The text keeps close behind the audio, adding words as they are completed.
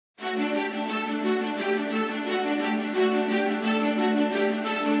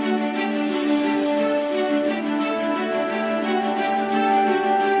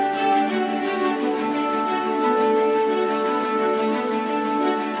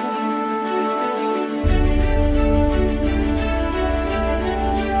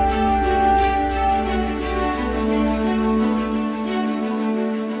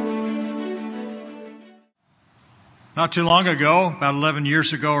not too long ago, about 11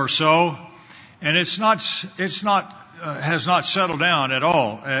 years ago or so, and has not settled down at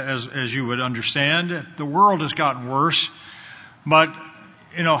all, as you would understand. The world has gotten worse, but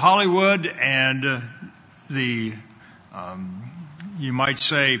Hollywood and you might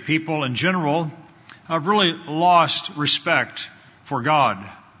say people in general have really lost respect for God.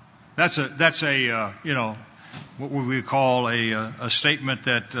 That's what we call a statement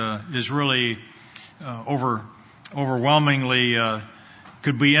that is really overwhelmingly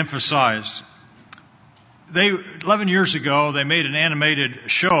could be emphasized. 11 years ago, they made an animated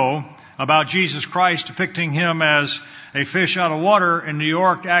show about Jesus Christ depicting him as a fish out of water in New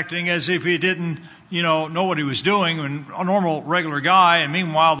York, acting as if he didn't, know what he was doing, and a normal, regular guy. And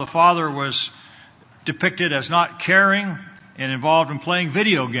meanwhile, the Father was depicted as not caring and involved in playing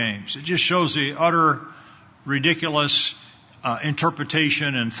video games. It just shows the utter ridiculous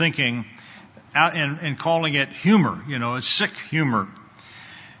interpretation and thinking and calling it humor. It's sick humor.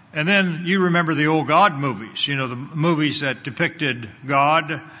 And then you remember the old God movies, the movies that depicted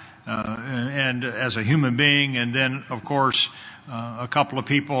God and as a human being, and then, of course, a couple of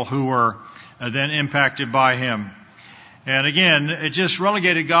people who were then impacted by him. And again, it just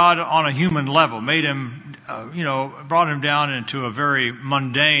relegated God on a human level, made him, brought him down into a very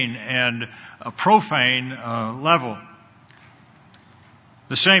mundane and a profane level.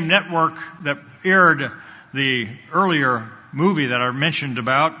 The same network that aired the earlier movie that I mentioned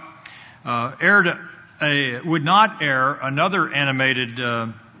about would not air another animated.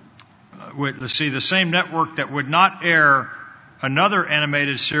 The same network that would not air another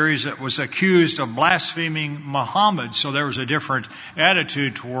animated series that was accused of blaspheming Muhammad. So there was a different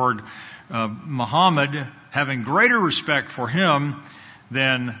attitude toward Muhammad, having greater respect for him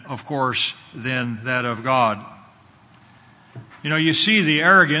than that of God. You see the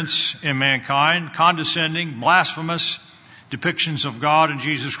arrogance in mankind, condescending, blasphemous depictions of God and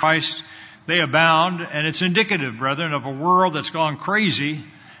Jesus Christ. They abound, and it's indicative, brethren, of a world that's gone crazy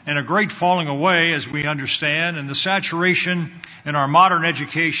and a great falling away, as we understand, and the saturation in our modern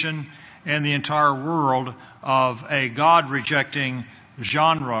education and the entire world of a God-rejecting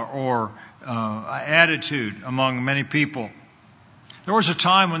genre or attitude among many people. There was a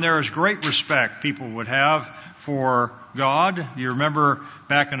time when there was great respect people would have for God. You remember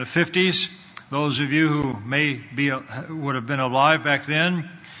back in the 50s, those of you who would have been alive back then,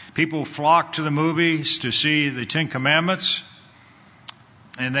 people flocked to the movies to see the Ten Commandments,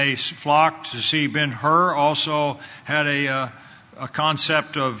 and they flocked to see Ben-Hur. Also had a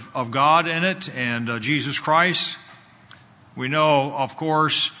concept of God in it, and Jesus Christ. We know, of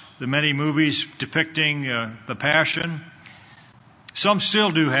course, the many movies depicting the Passion. Some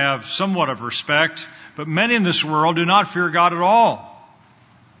still do have somewhat of respect, but many in this world do not fear God at all.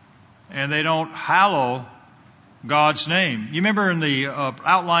 And they don't hallow God's name. You remember in the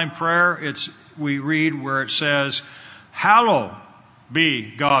outline prayer, we read where it says, "Hallowed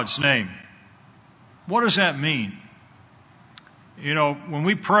be God's name." What does that mean? When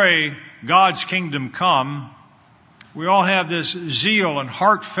we pray, God's kingdom come, we all have this zeal and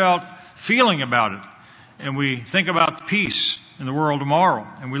heartfelt feeling about it. And we think about peace in the world tomorrow,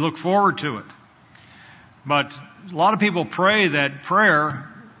 and we look forward to it. But a lot of people pray that prayer,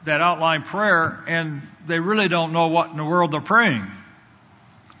 that outline prayer, and they really don't know what in the world they're praying.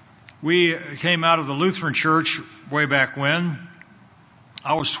 We came out of the Lutheran Church way back when.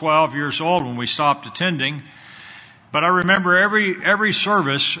 I was 12 years old when we stopped attending. But I remember every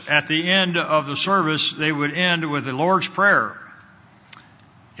service, at the end of the service, they would end with the Lord's Prayer.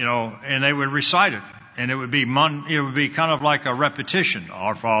 And they would recite it. And it would be kind of like a repetition.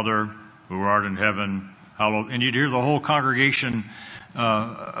 Our Father, who art in heaven, hallowed. And you'd hear the whole congregation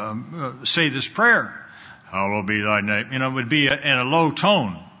say this prayer. Hallowed be thy name. It would be in a low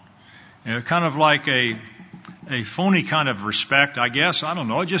tone. Kind of like a phony kind of respect, I guess. I don't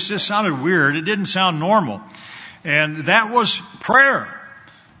know. It just sounded weird. It didn't sound normal. And that was prayer.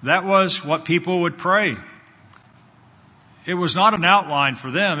 That was what people would pray. It was not an outline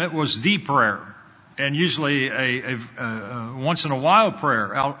for them. It was the prayer. And usually a once in a while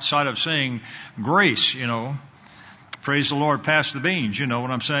prayer outside of saying grace, praise the Lord, pass the beans, you know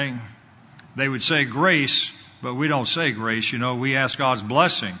what I'm saying? They would say grace, but we don't say grace, we ask God's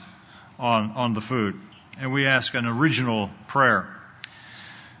blessing on the food. And we ask an original prayer.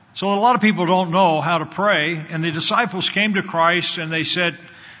 So a lot of people don't know how to pray, and the disciples came to Christ and they said,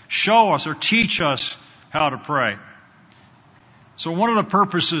 show us or teach us how to pray. So one of the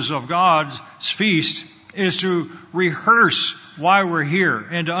purposes of God's feast is to rehearse why we're here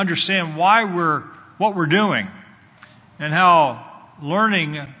and to understand what we're doing, and how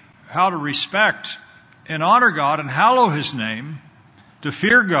learning how to respect and honor God and hallow His name. To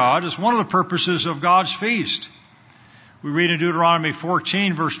fear God is one of the purposes of God's feast. We read in Deuteronomy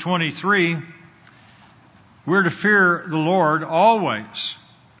 14, verse 23, we're to fear the Lord always.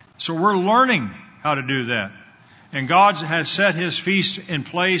 So we're learning how to do that. And God has set His feast in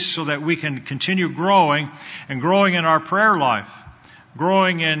place so that we can continue growing and growing in our prayer life,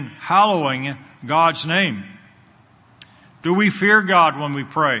 growing in hallowing God's name. Do we fear God when we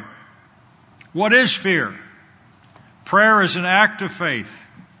pray? What is fear? Prayer is an act of faith.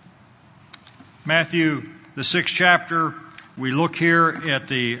 Matthew, the 6th chapter, we look here at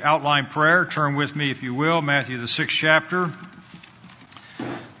the outline prayer. Turn with me, if you will, Matthew, the 6th chapter.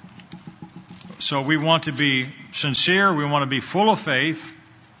 So we want to be sincere. We want to be full of faith.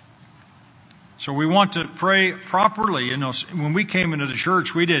 So we want to pray properly. You know, when we came into the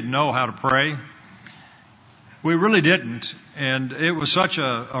church, we didn't know how to pray. We really didn't. And it was such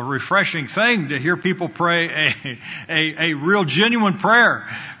a refreshing thing to hear people pray a real genuine prayer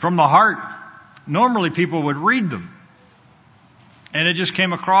from the heart. Normally people would read them. And it just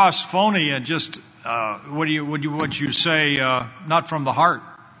came across phony and just, what you say, not from the heart.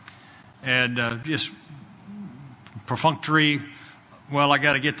 And, just perfunctory. Well, I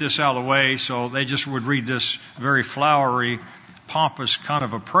got to get this out of the way. So they just would read this very flowery, pompous kind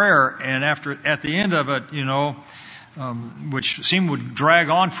of a prayer, and at the end of it, which seemed would drag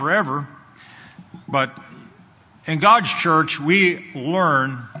on forever. But in God's church, we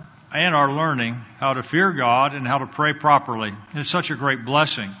learn and are learning how to fear God and how to pray properly. And it's such a great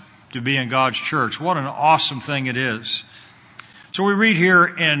blessing to be in God's church. What an awesome thing it is. So we read here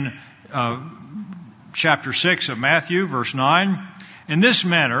in chapter 6 of Matthew, verse 9, in this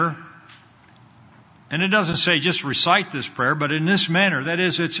manner. And it doesn't say just recite this prayer, but in this manner, that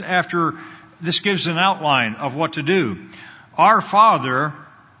is, it's after, this gives an outline of what to do. Our Father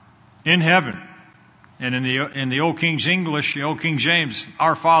in heaven. And in the Old King's English, the Old King James,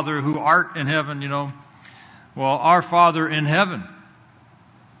 our Father who art in heaven, Well, our Father in heaven.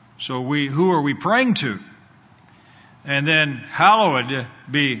 So who are we praying to? And then, hallowed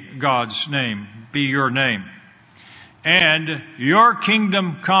be God's name, be your name. And your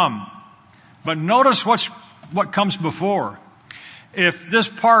kingdom come. But notice what comes before. If this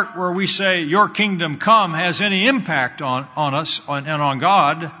part where we say, your kingdom come, has any impact on us and on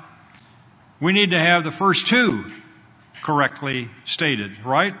God, we need to have the first two correctly stated,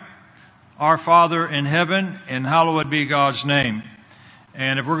 right? Our Father in heaven, and hallowed be God's name.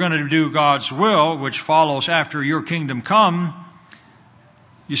 And if we're going to do God's will, which follows after your kingdom come,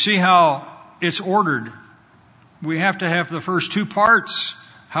 you see how it's ordered. We have to have the first two parts.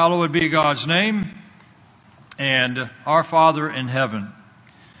 Hallowed be God's name, and our Father in heaven.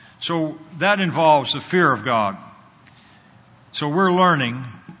 So that involves the fear of God. So we're learning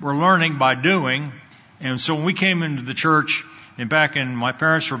by doing. And so when we came into the church, and my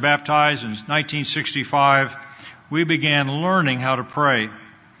parents were baptized in 1965, we began learning how to pray.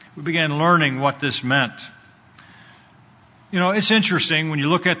 We began learning what this meant. It's interesting when you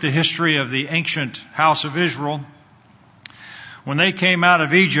look at the history of the ancient house of Israel. When they came out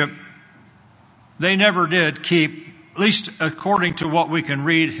of Egypt, they never did keep, at least according to what we can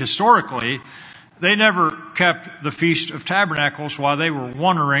read historically, they never kept the Feast of Tabernacles while they were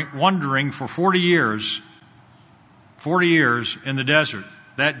wandering for 40 years in the desert,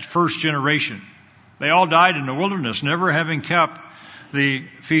 that first generation. They all died in the wilderness, never having kept the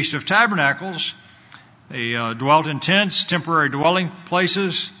Feast of Tabernacles. They dwelt in tents, temporary dwelling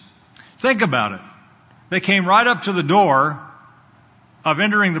places. Think about it. They came right up to the door of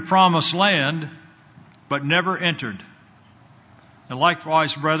entering the promised land, but never entered. And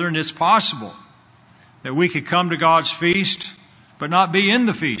likewise, brethren, it's possible that we could come to God's feast, but not be in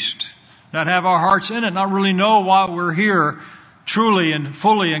the feast, not have our hearts in it, not really know why we're here truly and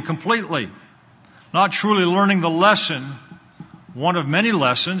fully and completely, not truly learning the lesson, one of many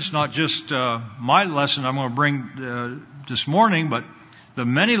lessons, not just my lesson I'm going to bring this morning, but the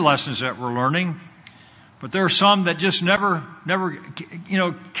many lessons that we're learning. But there are some that just never,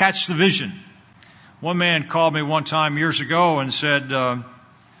 catch the vision. One man called me one time years ago and said,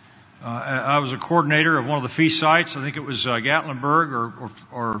 I was a coordinator of one of the feast sites. I think it was Gatlinburg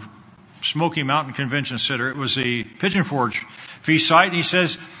or Smoky Mountain Convention Center. It was the Pigeon Forge feast site. And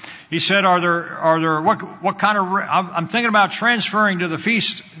he said, are there, what kind of, I'm thinking about transferring to the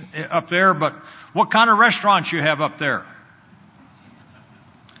feast up there, but what kind of restaurants you have up there?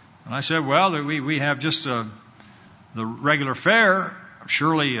 And I said, well, we have just the regular fare.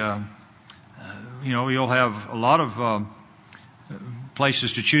 Surely, you'll have a lot of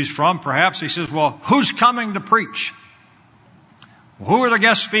places to choose from, perhaps. He says, well, who's coming to preach? Who are the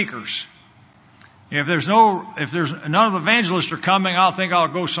guest speakers? If there's none of the evangelists are coming, I'll think I'll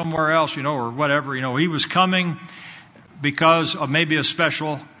go somewhere else, or whatever. He was coming because of maybe a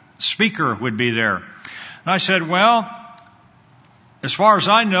special speaker would be there. And I said, well, as far as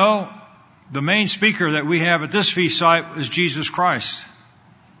I know, the main speaker that we have at this feast site is Jesus Christ.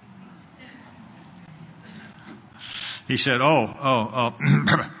 He said,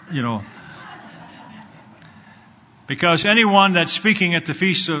 because anyone that's speaking at the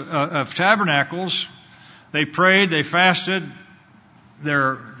Feast of Tabernacles, they prayed, they fasted,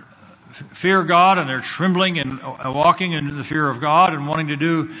 they're fear God, and they're trembling and walking in the fear of God and wanting to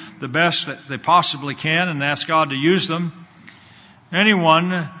do the best that they possibly can and ask God to use them.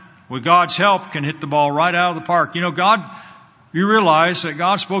 Anyone with God's help can hit the ball right out of the park. You realize that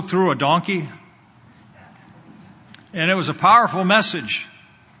God spoke through a donkey, and it was a powerful message.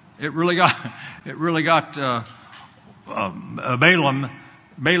 It really got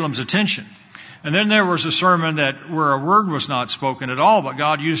Balaam's attention. And then there was a sermon where a word was not spoken at all, but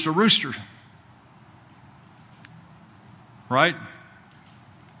God used a rooster. Right?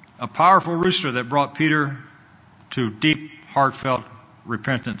 A powerful rooster that brought Peter to deep, heartfelt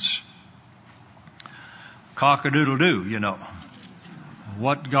repentance. Cock-a-doodle-doo,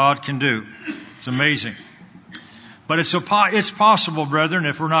 what God can do. It's amazing. But it's possible, brethren,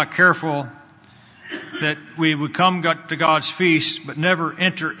 if we're not careful, that we would come to God's feast, but never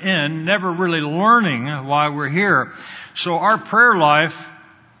enter in, never really learning why we're here. So our prayer life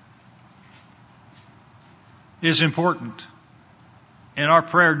is important. And our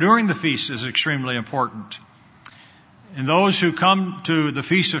prayer during the feast is extremely important. And those who come to the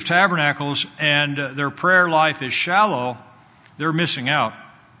Feast of Tabernacles and their prayer life is shallow, they're missing out.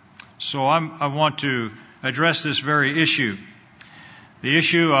 So I want to address this very issue. The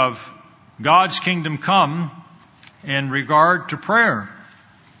issue of God's kingdom come in regard to prayer.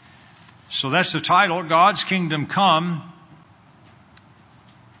 So that's the title, God's kingdom come,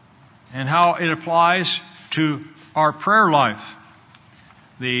 and how it applies to our prayer life.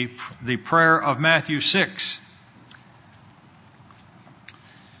 The prayer of Matthew 6.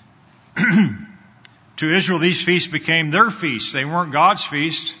 To Israel, these feasts became their feasts. They weren't God's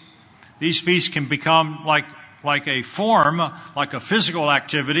feast. These feasts can become like a form, like a physical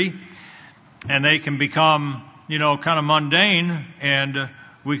activity, and they can become, kind of mundane, and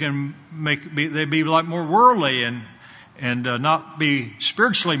we can they be like more worldly and not be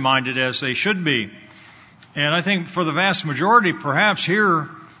spiritually minded as they should be. And I think for the vast majority, perhaps here,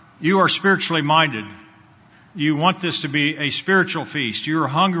 you are spiritually minded. You want this to be a spiritual feast. You're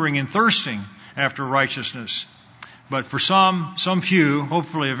hungering and thirsting after righteousness. But for some few,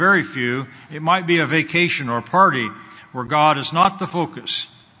 hopefully a very few, it might be a vacation or a party where God is not the focus.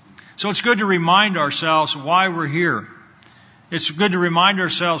 So it's good to remind ourselves why we're here. It's good to remind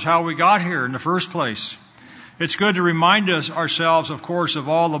ourselves how we got here in the first place. It's good to remind ourselves, of course, of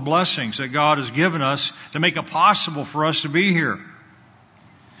all the blessings that God has given us to make it possible for us to be here.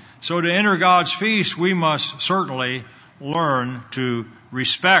 So to enter God's feast, we must certainly learn to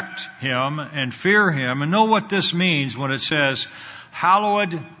respect Him and fear Him and know what this means when it says,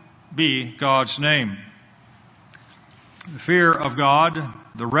 hallowed be God's name. The fear of God,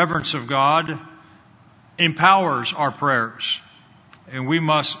 the reverence of God, empowers our prayers. And we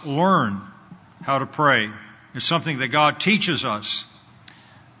must learn how to pray. It's something that God teaches us.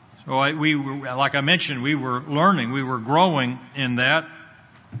 So like I mentioned, we were learning, we were growing in that.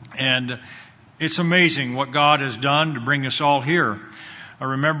 And it's amazing what God has done to bring us all here. I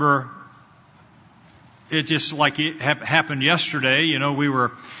remember it just like it happened yesterday. We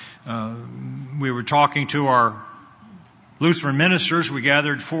were talking to our Lutheran ministers. We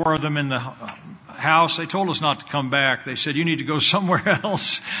gathered 4 of them in the house. They told us not to come back. They said, you need to go somewhere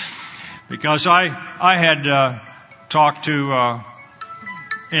else. Because I had talked to,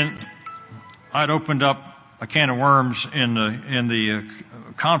 I'd opened up a can of worms in the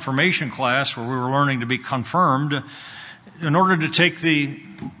confirmation class where we were learning to be confirmed in order to take the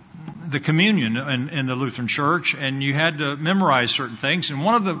communion in the Lutheran Church, and you had to memorize certain things. And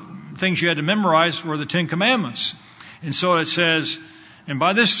one of the things you had to memorize were the 10 Commandments. And so it says, and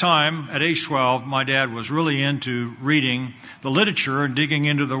by this time, at age 12, my dad was really into reading the literature and digging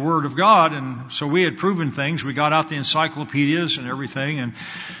into the Word of God. And so we had proven things. We got out the encyclopedias and everything. And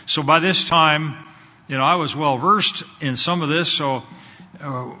so by this time, I was well versed in some of this. So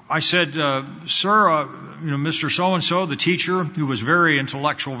I said, sir, Mr. So-and-so, the teacher, who was very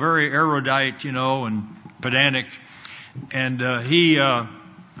intellectual, very erudite, and pedantic. And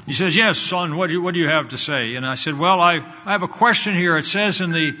he says, yes, son, what do you have to say? And I said, well, I have a question here. It says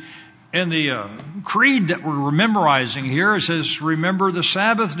in creed that we're memorizing here, it says, remember the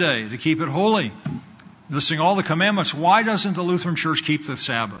Sabbath day to keep it holy. Listing all the commandments. Why doesn't the Lutheran Church keep the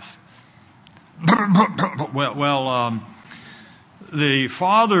Sabbath? The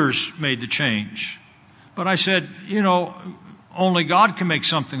fathers made the change. But I said, only God can make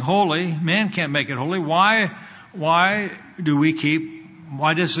something holy. Man can't make it holy. Why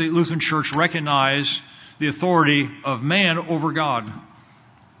does the Lutheran Church recognize the authority of man over God?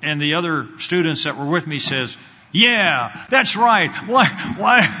 And the other students that were with me says, yeah, that's right.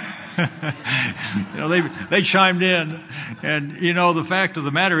 Why? They chimed in. And, the fact of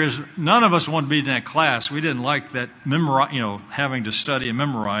the matter is none of us wanted to be in that class. We didn't like that having to study and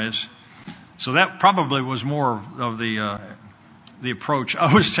memorize. So that probably was more of the approach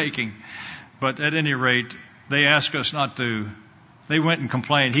I was taking. But at any rate, they asked us not to. They went and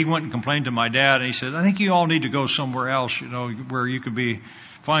complained. He went and complained to my dad, and he said, I think you all need to go somewhere else, where you could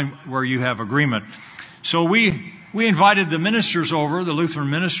find where you have agreement. So we invited the ministers over, the Lutheran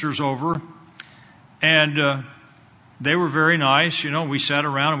ministers over, and they were very nice. We sat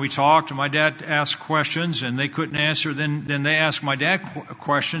around and we talked, and my dad asked questions, and they couldn't answer. Then they asked my dad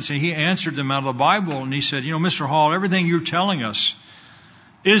questions, and he answered them out of the Bible. And he said, Mr. Hall, everything you're telling us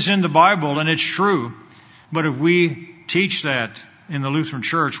is in the Bible, and it's true. But if we teach that in the Lutheran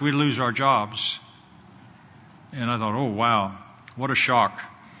Church, we lose our jobs. And I thought, oh, wow, what a shock.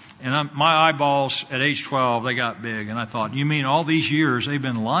 And my eyeballs at age 12, they got big. And I thought, you mean all these years they've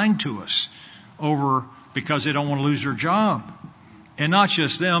been lying to us because they don't want to lose their job? And not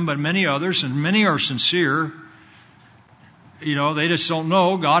just them, but many others, and many are sincere. They just don't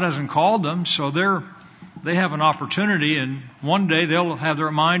know. God hasn't called them, so they have an opportunity, and one day they'll have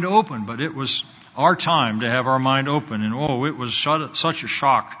their mind open. But it was our time to have our mind open, and it was such a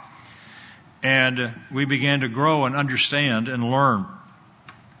shock. And we began to grow and understand and learn.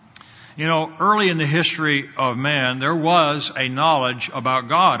 Early in the history of man, there was a knowledge about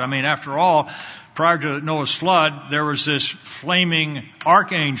God. After all, prior to Noah's flood, there was this flaming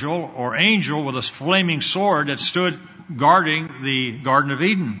archangel or angel with a flaming sword that stood guarding the Garden of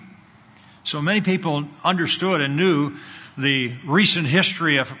Eden. So many people understood and knew the recent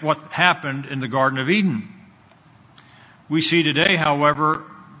history of what happened in the Garden of Eden. We see today, however,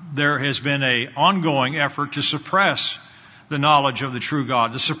 there has been an ongoing effort to suppress the knowledge of the true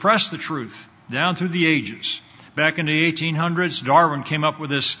God, to suppress the truth down through the ages. Back in the 1800s, Darwin came up with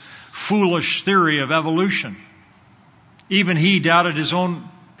this foolish theory of evolution. Even he doubted his own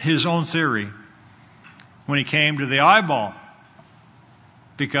theory when he came to the eyeball.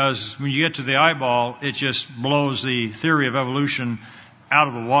 Because when you get to the eyeball, it just blows the theory of evolution out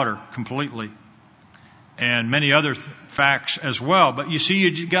of the water completely. And many other facts as well. But you see,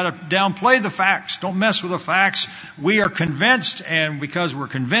 you got to downplay the facts. Don't mess with the facts. We are convinced, and because we're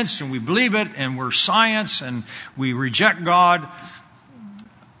convinced and we believe it, and we're science, and we reject God,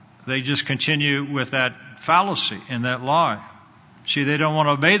 they just continue with that fallacy and that lie. See, they don't want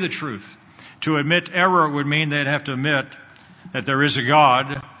to obey the truth. To admit error would mean they'd have to admit that there is a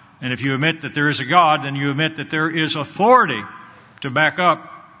God. And if you admit that there is a God, then you admit that there is authority to back up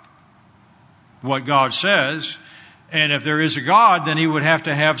what God says. And if there is a God, then He would have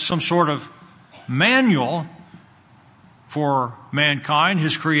to have some sort of manual for mankind,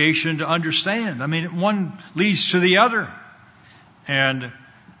 His creation, to understand. One leads to the other. And,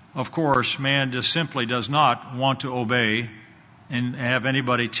 of course, man just simply does not want to obey and have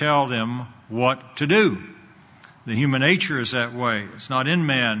anybody tell them what to do. The human nature is that way. It's not in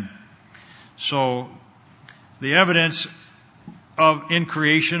man. So the evidence in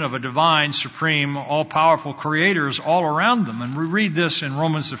creation of a divine, supreme, all-powerful creator is all around them. And we read this in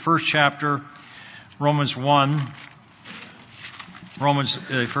Romans, the first chapter, Romans 1,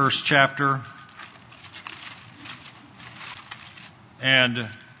 the first chapter, and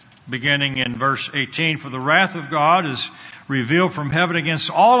beginning in verse 18, for the wrath of God is revealed from heaven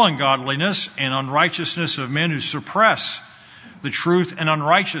against all ungodliness and unrighteousness of men who suppress the truth and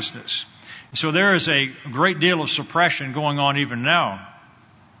unrighteousness. So there is a great deal of suppression going on even now.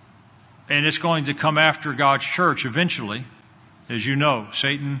 And it's going to come after God's church eventually. As you know,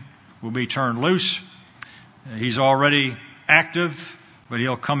 Satan will be turned loose. He's already active, but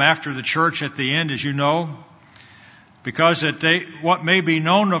he'll come after the church at the end, as you know. Because what may be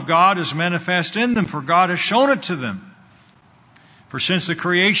known of God is manifest in them, for God has shown it to them. For since the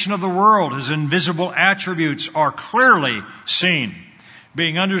creation of the world, His invisible attributes are clearly seen,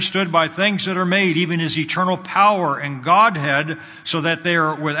 being understood by things that are made, even His eternal power and Godhead, so that they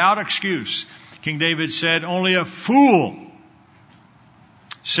are without excuse. King David said, only a fool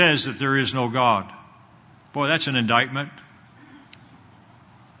says that there is no God. Boy, that's an indictment.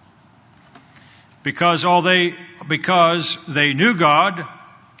 because they knew God,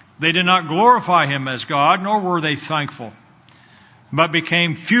 they did not glorify Him as God, nor were they thankful, but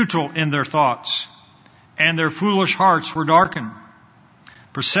became futile in their thoughts, and their foolish hearts were darkened.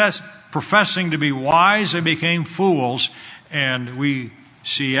 Professing to be wise, they became fools, and we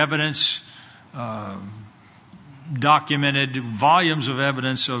see evidence, documented volumes of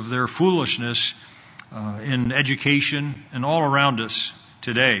evidence of their foolishness in education and all around us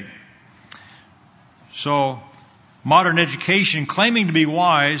today. So, modern education, claiming to be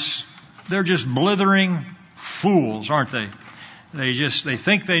wise, they're just blithering fools, aren't they? They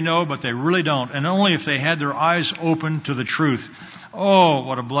think they know, but they really don't. And only if they had their eyes open to the truth. Oh,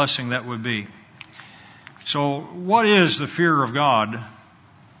 what a blessing that would be. So, what is the fear of God?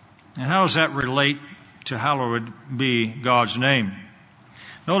 And how does that relate to hallowed be God's name?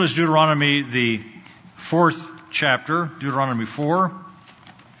 Notice Deuteronomy, the 4th chapter, Deuteronomy 4.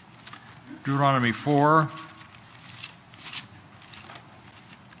 Deuteronomy 4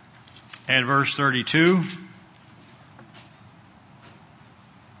 and verse 32.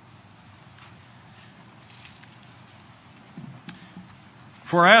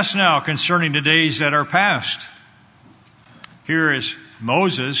 For ask now concerning the days that are past. Here is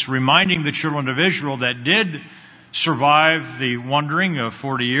Moses reminding the children of Israel that did survive the wandering of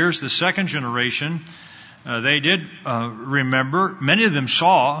 40 years, the second generation. They did remember. Many of them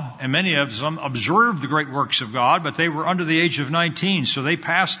saw, and many of them observed the great works of God, but they were under the age of 19, so they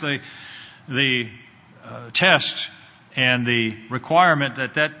passed the test and the requirement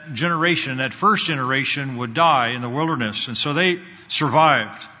that generation, that first generation, would die in the wilderness, and so they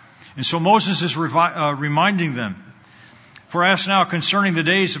survived. And so Moses is reminding them. For ask now concerning the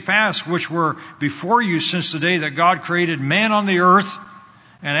days of past, which were before you since the day that God created man on the earth,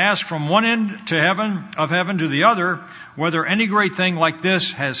 and ask from one end of heaven to the other, whether any great thing like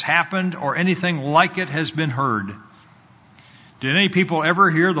this has happened or anything like it has been heard. Did any people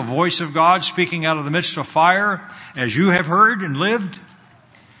ever hear the voice of God speaking out of the midst of fire, as you have heard and lived?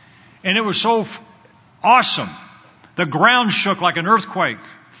 And it was so awesome. The ground shook like an earthquake,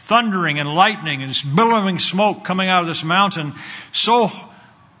 thundering and lightning and billowing smoke coming out of this mountain. So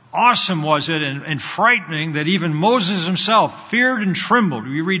awesome was it and frightening that even Moses himself feared and trembled.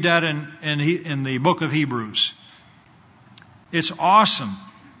 We read that in the book of Hebrews. It's awesome,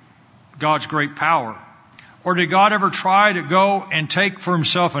 God's great power. Or did God ever try to go and take for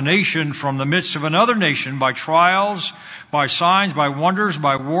himself a nation from the midst of another nation by trials, by signs, by wonders,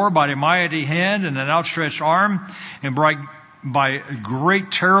 by war, by a mighty hand and an outstretched arm, and by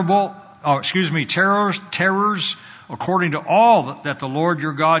great terrors, according to all that the Lord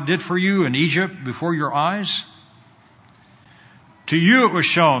your God did for you in Egypt before your eyes? To you it was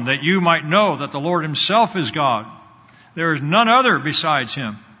shown that you might know that the Lord himself is God. There is none other besides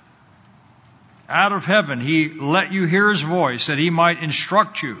him. Out of heaven he let you hear his voice, that he might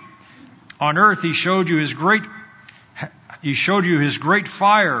instruct you. On earth he showed you his great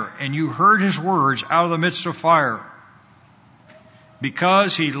fire, and you heard his words out of the midst of fire.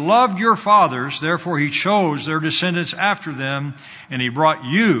 Because he loved your fathers, therefore he chose their descendants after them, and he brought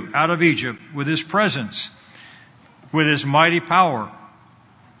you out of Egypt with his presence, with his mighty power.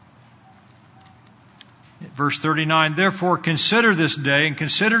 Verse 39, therefore consider this day, and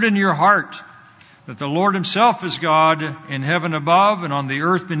consider it in your heart, that the Lord himself is God in heaven above and on the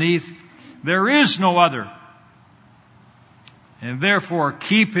earth beneath. There is no other. And therefore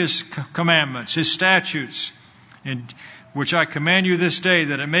keep his commandments, his statutes, and which I command you this day,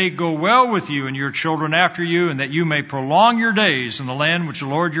 that it may go well with you and your children after you, and that you may prolong your days in the land which the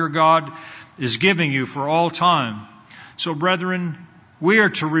Lord your God is giving you for all time. So, brethren, we are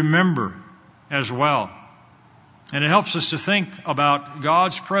to remember as well. And it helps us to think about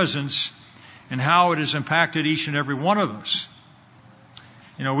God's presence and how it has impacted each and every one of us.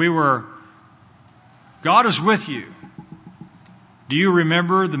 You know, God is with you. Do you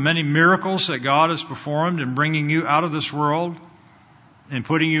remember the many miracles that God has performed in bringing you out of this world and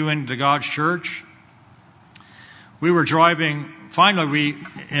putting you into God's church? We were driving. Finally,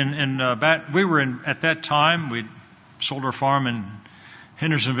 at that time we'd sold our farm in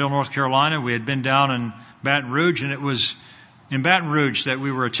Hendersonville, North Carolina. We had been down in Baton Rouge, and it was in Baton Rouge that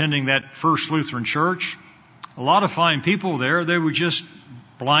we were attending that First Lutheran Church. A lot of fine people there. They were just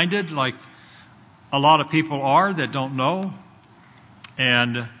blinded, like a lot of people are that don't know.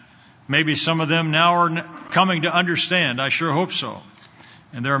 And maybe some of them now are coming to understand. I sure hope so.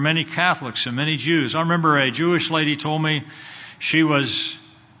 And there are many Catholics and many Jews. I remember a Jewish lady told me she was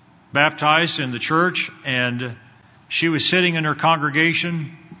baptized in the church, and she was sitting in her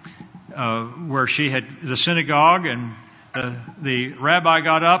congregation where she had the synagogue, and the rabbi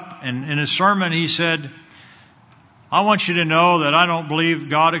got up, and in his sermon he said, I want you to know that I don't believe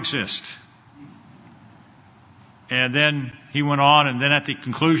God exists. And then he went on, and then at the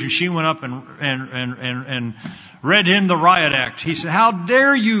conclusion, she went up and read him the riot act. He said, how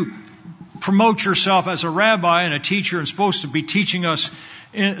dare you promote yourself as a rabbi and a teacher and supposed to be teaching us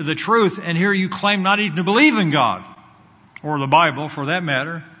the truth, and here you claim not even to believe in God, or the Bible for that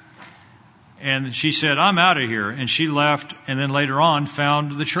matter. And she said, I'm out of here. And she left, and then later on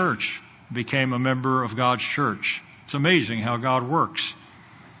found the church, became a member of God's church. It's amazing how God works.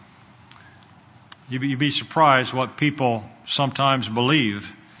 You'd be surprised what people sometimes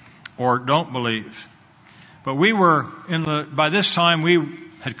believe or don't believe. But we were by this time we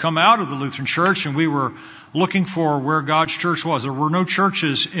had come out of the Lutheran Church, and we were looking for where God's church was. There were no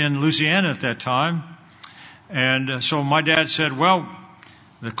churches in Louisiana at that time. And so my dad said, well,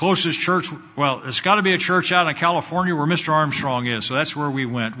 the closest church, it's got to be a church out in California where Mr. Armstrong is. So that's where we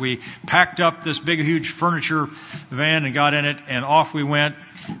went. We packed up this big, huge furniture van and got in it, and off we went.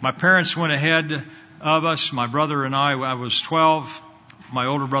 My parents went ahead of us. My brother and I was 12. My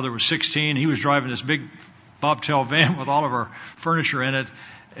older brother was 16. He was driving this big bobtail van with all of our furniture in it.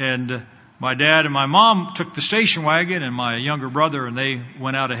 And my dad and my mom took the station wagon, and my younger brother, and they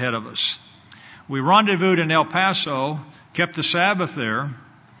went out ahead of us. We rendezvoused in El Paso, kept the Sabbath there,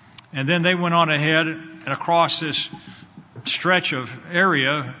 and then they went on ahead and across this stretch of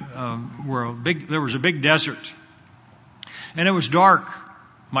area where there was a big desert. And it was dark.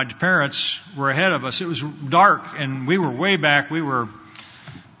 My parents were ahead of us. It was dark, and we were way back. We were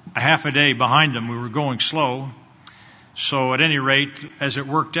a half a day behind them. We were going slow. So at any rate, as it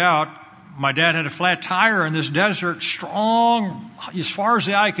worked out, my dad had a flat tire in this desert, strong, as far as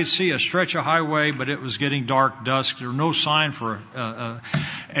the eye could see, a stretch of highway, but it was getting dark, dusk. There was no sign for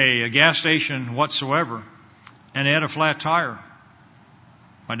a gas station whatsoever. And they had a flat tire.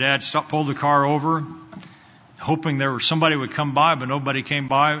 My dad pulled the car over, hoping somebody would come by, but nobody came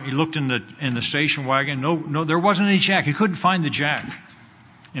by. He looked in the station wagon. No, there wasn't any jack. He couldn't find the jack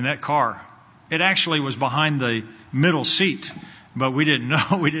in that car. It actually was behind the middle seat, but we didn't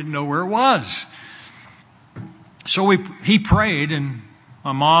know where it was. So he prayed, and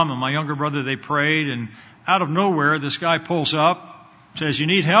my mom and my younger brother, they prayed, and out of nowhere, this guy pulls up, says, you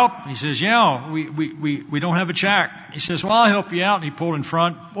need help? He says, yeah, we don't have a jack. He says, well, I'll help you out. And he pulled in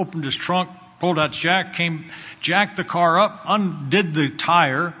front, opened his trunk, pulled out jack, jacked the car up, undid the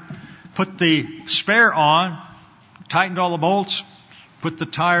tire, put the spare on, tightened all the bolts, put the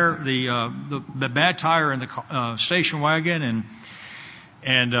tire, the bad tire in the station wagon,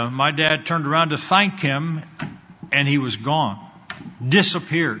 and my dad turned around to thank him, and he was gone,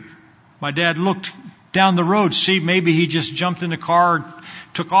 disappeared. My dad looked down the road, see maybe he just jumped in the car,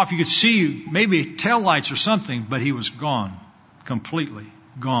 took off. You could see maybe taillights or something, but he was gone, completely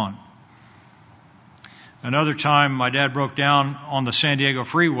gone. Another time, my dad broke down on the San Diego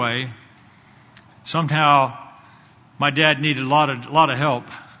freeway. Somehow, my dad needed a lot of help,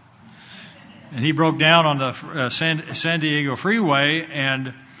 and he broke down on the San Diego freeway.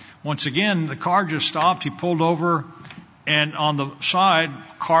 And once again, the car just stopped. He pulled over, and on the side,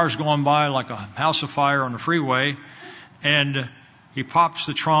 cars going by like a house of fire on the freeway. And he pops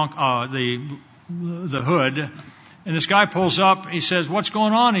the trunk, the hood. And this guy pulls up. He says, "What's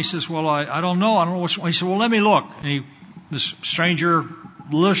going on?" He says, "Well, I don't know. I don't know what's." He said, "Well, let me look." And this stranger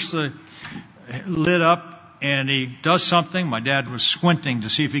lifts the lid up, and he does something. My dad was squinting to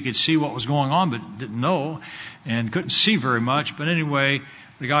see if he could see what was going on, but didn't know and couldn't see very much. But anyway,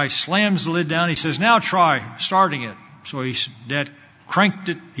 the guy slams the lid down. He says, "Now try starting it." So Dad cranked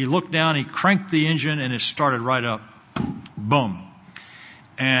it. He looked down. He cranked the engine, and it started right up. Boom.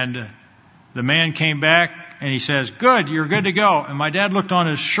 And the man came back. And he says, "Good, you're good to go." And my dad looked on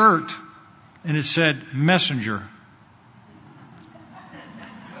his shirt, and it said, "Messenger."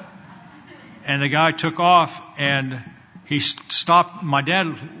 And the guy took off, and he stopped. My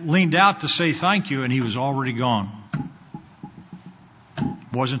dad leaned out to say thank you, and he was already gone.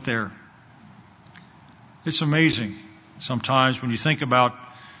 Wasn't there. It's amazing sometimes when you think about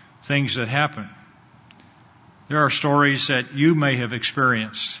things that happen. There are stories that you may have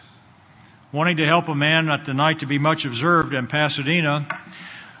experienced. Wanting to help a man at the night to be much observed in Pasadena,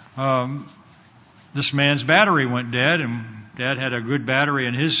 this man's battery went dead, and Dad had a good battery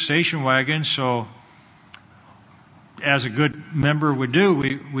in his station wagon, so as a good member would do,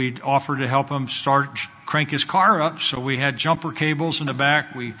 we'd offer to help him crank his car up. So we had jumper cables in the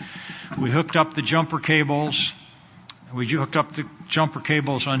back. We hooked up the jumper cables. We hooked up the jumper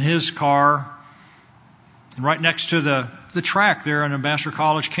cables on his car. And right next to the track there on Ambassador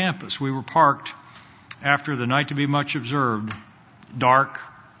College campus, we were parked. after the night to be much observed. Dark,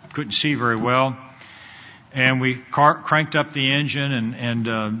 couldn't see very well. And we cranked up the engine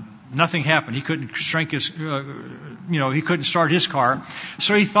and nothing happened. He couldn't shrink his, he couldn't start his car.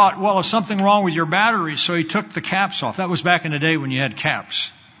 So he thought, well, there's something wrong with your battery. So he took the caps off. That was back in the day when you had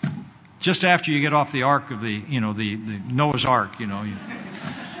caps. Just after you get off the ark of the Noah's Ark,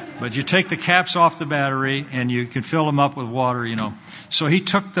 But you take the caps off the battery and you can fill them up with water, So he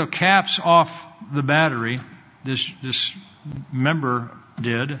took the caps off the battery. This member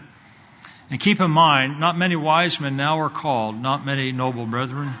did. And keep in mind, not many wise men now are called, not many noble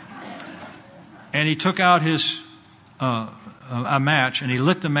brethren. And he took out his a match, and he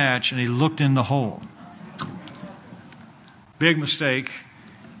lit the match, and he looked in the hole. Big mistake.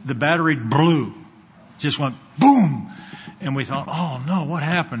 The battery blew. Just went boom. And we thought, oh no, what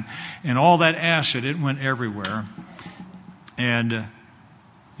happened? And all that acid, it went everywhere. And,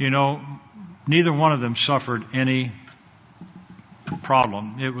 neither one of them suffered any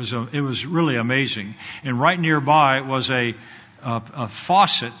problem. It was really amazing. And right nearby was a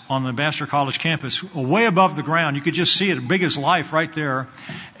faucet on the Ambassador College campus, way above the ground. You could just see it, big as life, right there.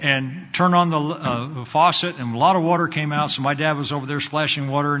 And turn on the faucet, and a lot of water came out. So my dad was over there splashing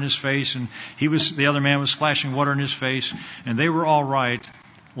water in his face, and the other man was splashing water in his face, and they were all right.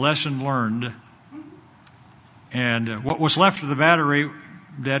 Lesson learned. And what was left of the battery,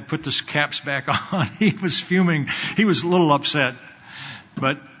 Dad put the caps back on. He was fuming. He was a little upset.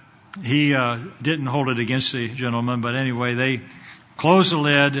 But he didn't hold it against the gentleman. But anyway, they closed the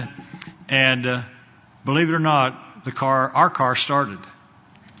lid, and believe it or not, our car started.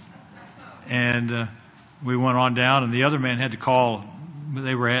 And we went on down, and the other man had to call.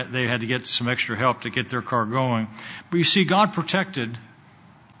 They had to get some extra help to get their car going. But you see, God protected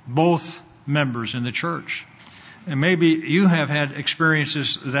both members in the church. And maybe you have had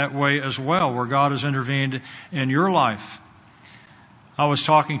experiences that way as well, where God has intervened in your life. I was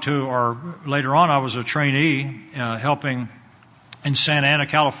later on I was a trainee helping in Santa Ana,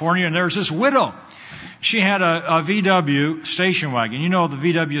 California, and there's this widow. She had a VW station wagon. The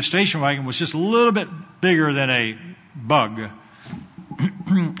VW station wagon was just a little bit bigger than a bug.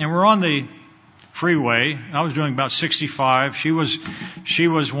 And we're on the freeway. I was doing about 65. She was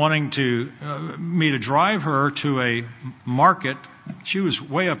wanting me to drive her to a market. She was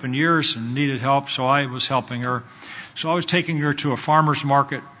way up in years and needed help, so I was helping her. So I was taking her to a farmer's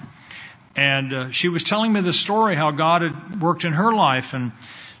market, and she was telling me the story how God had worked in her life. And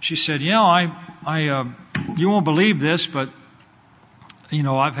she said, you won't believe this, but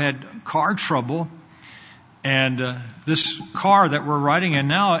I've had car trouble, and this car that we're riding in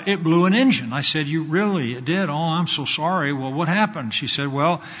now, it blew an engine. I said, it did? Oh, I'm so sorry. Well, what happened? She said,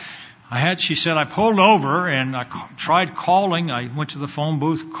 I pulled over and I tried calling. I went to the phone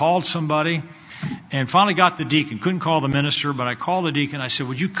booth, called somebody, and finally got the deacon. Couldn't call the minister, but I called the deacon. I said,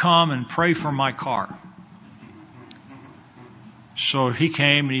 would you come and pray for my car? So he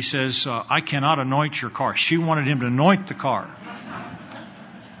came and he says, I cannot anoint your car. She wanted him to anoint the car.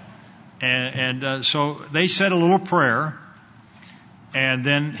 And so they said a little prayer, and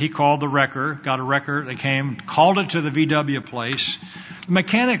then he called the wrecker, got a wrecker. They came, called it to the VW place. The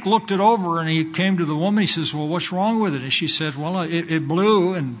mechanic looked it over, and he came to the woman. He says, well, what's wrong with it? And she said, well, it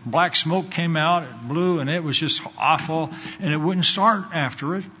blew, and black smoke came out. It blew, and it was just awful, and it wouldn't start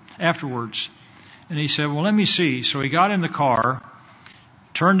afterwards. And he said, well, let me see. So he got in the car,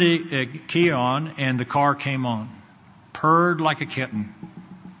 turned the key on, and the car came on. Purred like a kitten.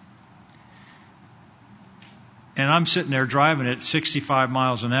 And I'm sitting there driving at 65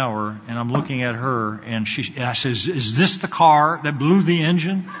 miles an hour, and I'm looking at her, and I says, is this the car that blew the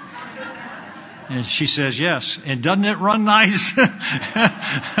engine? And she says, yes. And doesn't it run nice?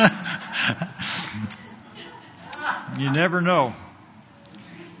 You never know.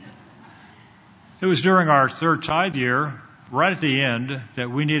 It was during our third tithe year, right at the end, that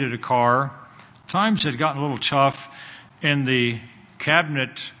we needed a car. Times had gotten a little tough in the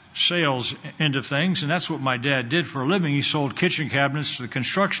cabinet sales end of things, and that's what my dad did for a living. He sold kitchen cabinets to the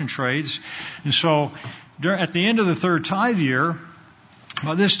construction trades. And so at the end of the third tithe year,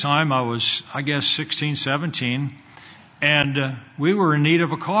 by this time I was, 16, 17, and we were in need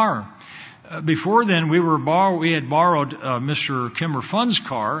of a car. Before then, we had borrowed Mr. Kimmer Fund's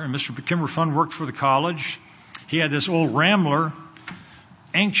car, and Mr. Kimmer Fund worked for the college. He had this old Rambler,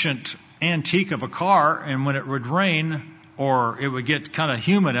 ancient antique of a car, and when it would rain or it would get kind of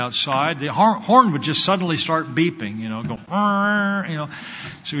humid outside, the horn would just suddenly start beeping, go,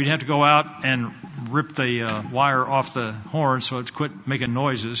 So we'd have to go out and rip the wire off the horn so it quit making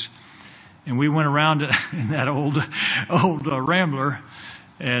noises. And we went around in that old Rambler,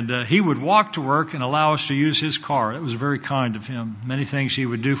 And he would walk to work and allow us to use his car. It was very kind of him. Many things he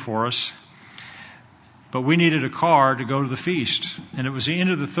would do for us. But we needed a car to go to the feast. And it was the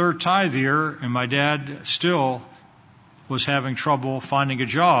end of the third tithe year, and my dad still was having trouble finding a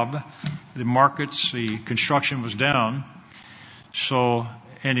job. The markets, the construction was down. So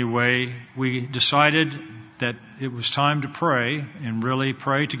anyway, we decided that it was time to pray and really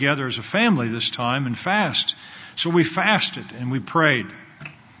pray together as a family this time and fast. So we fasted and we prayed.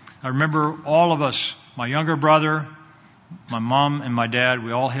 I remember all of us, my younger brother, my mom, and my dad,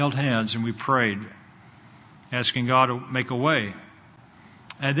 we all held hands and we prayed, asking God to make a way.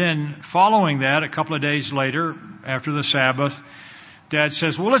 And then following that, a couple of days later, after the Sabbath, Dad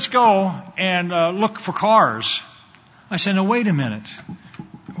says, well, let's go and look for cars. I said, no, wait a minute.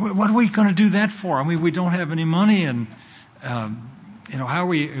 What are we going to do that for? I mean, we don't have any money, and how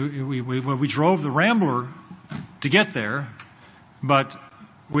we drove the Rambler to get there, but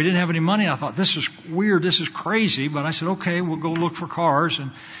we didn't have any money. I thought, this is weird, this is crazy, but I said, okay, we'll go look for cars.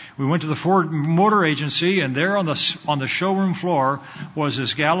 And we went to the Ford Motor Agency, and there on the showroom floor was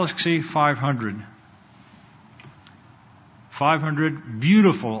this Galaxy 500. 500,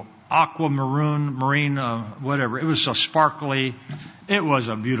 beautiful marine, whatever. It was so sparkly. It was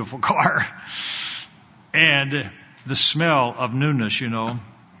a beautiful car. And the smell of newness,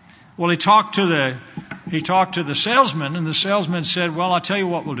 Well, he talked to the salesman, and the salesman said, well, I'll tell you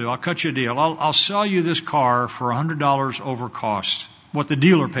what we'll do. I'll cut you a deal. I'll sell you this car for $100 over cost, what the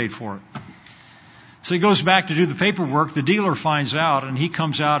dealer paid for it. So he goes back to do the paperwork. The dealer finds out, and he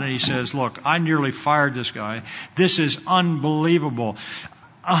comes out and he says, look, I nearly fired this guy. This is unbelievable.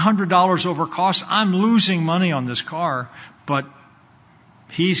 $100 over cost. I'm losing money on this car, but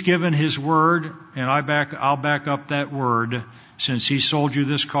he's given his word, and I'll back up that word, since he sold you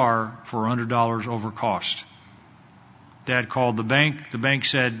this car for $100 over cost. Dad called the bank. The bank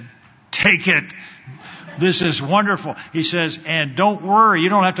said, take it. This is wonderful. He says, and don't worry, you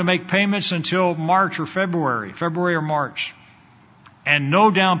don't have to make payments until March or February or March. And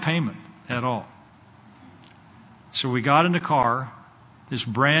no down payment at all. So we got in the car, this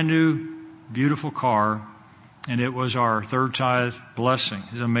brand new, beautiful car, and it was our third tithe blessing.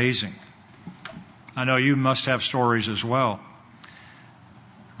 It's amazing. I know you must have stories as well.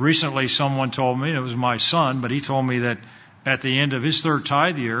 Recently, someone told me, and it was my son, but he told me that at the end of his third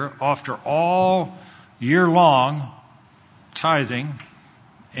tithe year, after all year long tithing,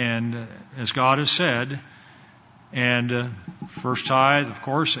 and as God has said, and first tithe, of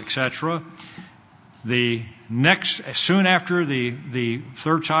course, etc., soon after the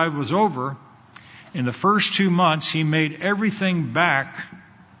third tithe was over, in the first 2 months, he made everything back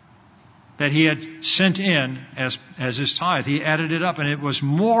that he had sent in as his tithe. He added it up, and it was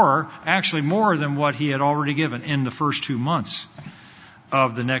actually more than what he had already given in the first 2 months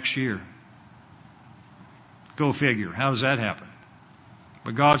of the next year. Go figure. How does that happen?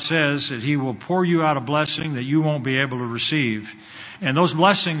 But God says that He will pour you out a blessing that you won't be able to receive. And those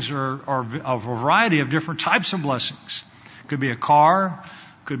blessings are a variety of different types of blessings. Could be a car,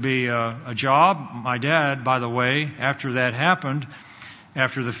 could be a job. My dad, by the way, after that happened,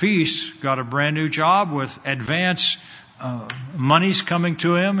 after the feast, got a brand new job with advance monies coming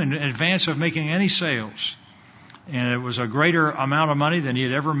to him in advance of making any sales. And it was a greater amount of money than he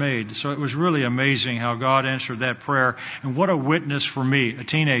had ever made. So it was really amazing how God answered that prayer. And what a witness for me, a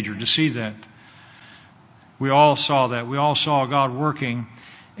teenager, to see that. We all saw that. We all saw God working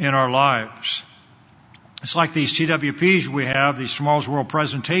in our lives. It's like these TWPs we have, these Tomorrow's World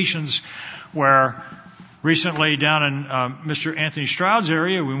presentations, where recently down in Mr. Anthony Stroud's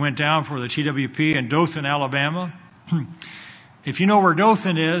area, we went down for the TWP in Dothan, Alabama. If you know where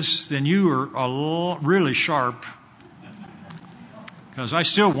Dothan is, then you are really sharp. Because I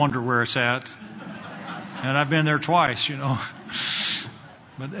still wonder where it's at. And I've been there twice,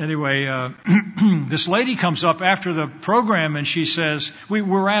 But anyway, this lady comes up after the program and she says, we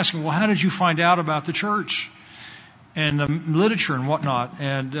were asking, well, how did you find out about the church and the literature and whatnot?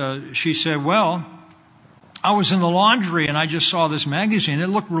 And she said, well, I was in the laundry and I just saw this magazine. It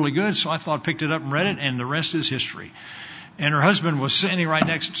looked really good, so I picked it up and read it, and the rest is history. And her husband was sitting right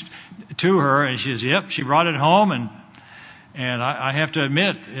next to her, and she says, yep, she brought it home, and I have to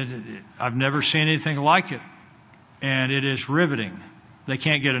admit, I've never seen anything like it. And it is riveting. They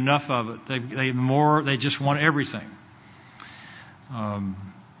can't get enough of it. They just want everything. The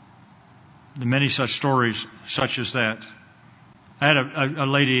many such stories such as that. I had a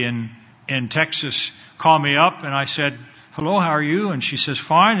lady in Texas call me up, and I said, hello, how are you? And she says,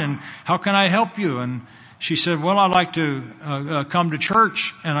 fine, and how can I help you? And she said, well, I'd like to come to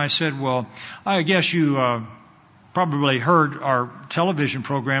church. And I said, well, I guess you probably heard our television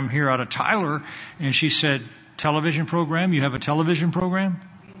program here out of Tyler, and she said, television program? You have a television program?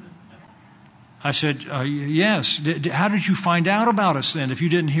 I said, yes. How did you find out about us then if you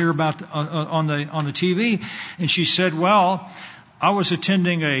didn't hear about on the TV? And she said, well, I was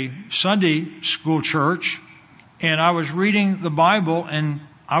attending a Sunday school church, and I was reading the Bible, and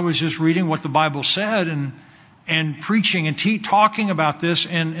I was just reading what the Bible said and preaching and talking about this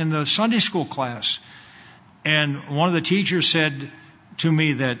in the Sunday school class. And one of the teachers said to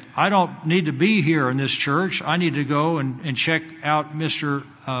me that I don't need to be here in this church. I need to go and check out Mr.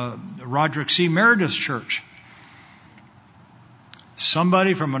 Roderick C. Meredith's church.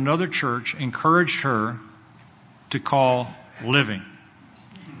 Somebody from another church encouraged her to call Living.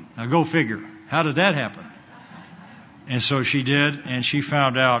 Now go figure. How did that happen? And so she did, and she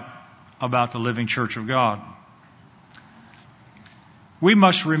found out about the Living Church of God. We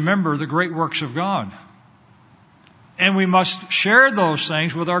must remember the great works of God. And we must share those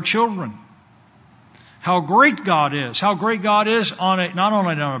things with our children. How great God is. How great God is not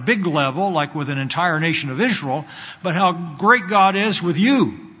only on a big level, like with an entire nation of Israel, but how great God is with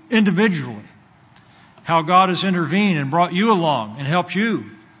you individually. How God has intervened and brought you along and helped you,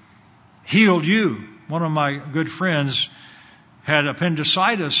 healed you. One of my good friends had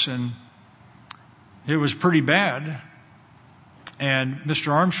appendicitis, and it was pretty bad. And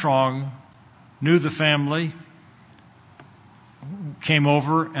Mr. Armstrong knew the family, came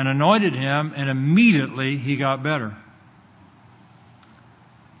over and anointed him, and immediately he got better.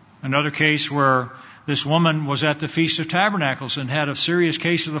 Another case where this woman was at the Feast of Tabernacles and had a serious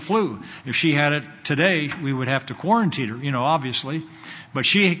case of the flu. If she had it today, we would have to quarantine her, obviously. But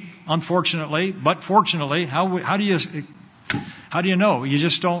she, fortunately, how do you know? You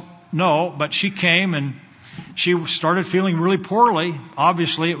just don't know. But she came and she started feeling really poorly.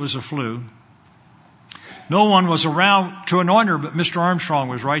 Obviously, it was a flu. No one was around to anoint her, but Mr. Armstrong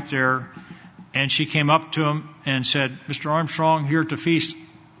was right there. And she came up to him and said, Mr. Armstrong, here at the feast,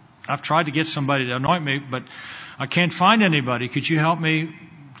 I've tried to get somebody to anoint me, but I can't find anybody. Could you help me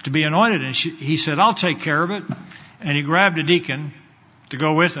to be anointed? And he said, I'll take care of it. And he grabbed a deacon to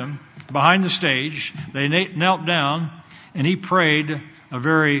go with him behind the stage. They knelt down, and he prayed a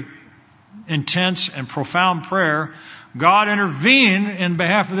very intense and profound prayer. God intervened in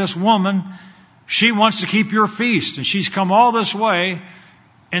behalf of this woman. She wants to keep your feast, and she's come all this way.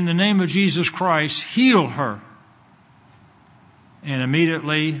 In the name of Jesus Christ, heal her. And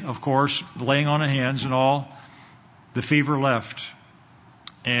immediately, of course, laying on of hands and all, the fever left.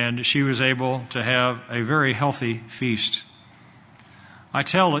 And she was able to have a very healthy feast. I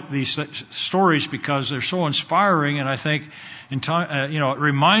tell these stories because they're so inspiring, and I think it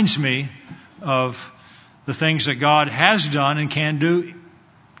reminds me of the things that God has done and can do,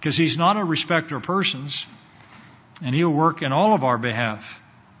 because He's not a respecter of persons, and He'll work in all of our behalf.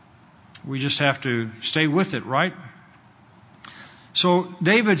 We just have to stay with it, right? So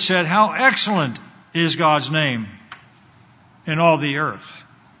David said, how excellent is God's name in all the earth.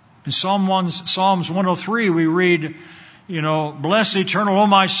 In Psalms 103 we read, bless the eternal, O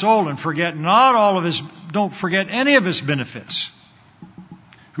my soul, and don't forget any of His benefits,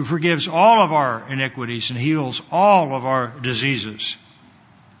 who forgives all of our iniquities and heals all of our diseases.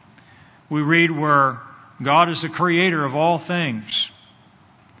 We read where God is the creator of all things.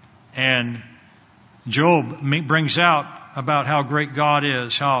 And Job brings out about how great God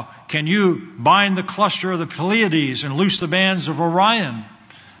is. How can you bind the cluster of the Pleiades and loose the bands of Orion?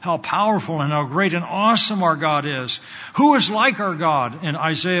 How powerful and how great and awesome our God is. Who is like our God? In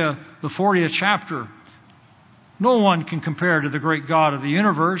Isaiah, the 40th chapter. No one can compare to the great God of the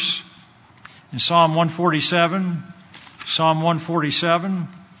universe. In Psalm 147,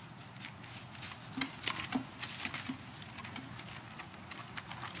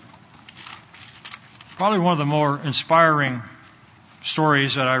 probably one of the more inspiring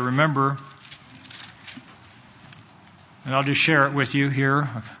stories that I remember. And I'll just share it with you here.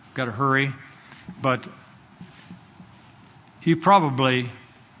 I've got to hurry. But you probably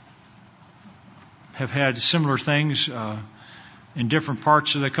have had similar things in different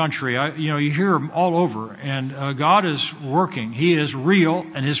parts of the country. You hear them all over. And God is working. He is real,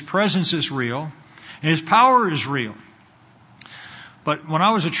 and His presence is real, and His power is real. But when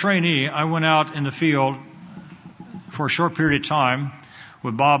I was a trainee, I went out in the field for a short period of time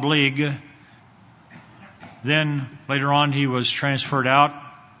with Bob League. Then later on he was transferred out.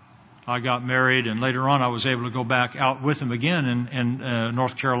 I got married, and later on I was able to go back out with him again in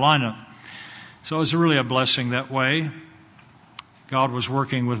North Carolina. So it was really a blessing that way. God was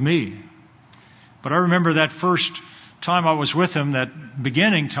working with me. But I remember that first time I was with him, that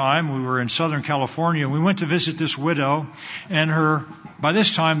beginning time, we were in Southern California. We went to visit this widow, and by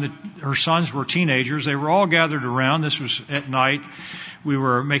this time, her sons were teenagers. They were all gathered around. This was at night. We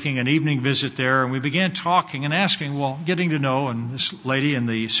were making an evening visit there, and we began talking and asking, getting to know, and this lady in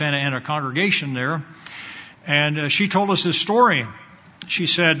the Santa Ana congregation there. And she told us this story. She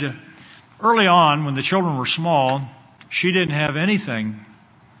said, early on, when the children were small, she didn't have anything.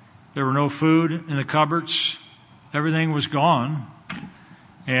 There were no food in the cupboards. Everything was gone.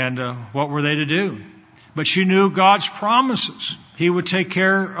 And what were they to do? But she knew God's promises. He would take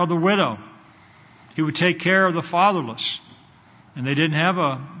care of the widow. He would take care of the fatherless. And they didn't have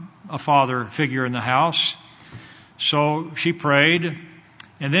a father figure in the house. So she prayed.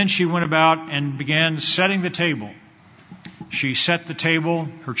 And then she went about and began setting the table. She set the table.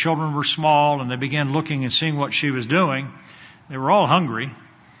 Her children were small, and they began looking and seeing what she was doing. They were all hungry.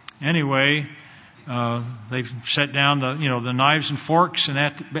 Anyway, they set down the knives and forks, and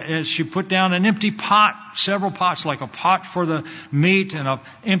as she put down an empty pot, several pots, like a pot for the meat and an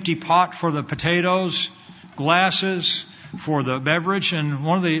empty pot for the potatoes, glasses for the beverage. And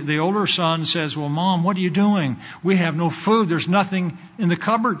one of the older sons says, "Well, Mom, what are you doing? We have no food. There's nothing in the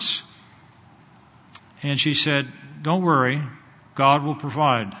cupboards." And she said, "Don't worry, God will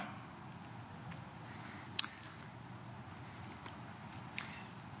provide."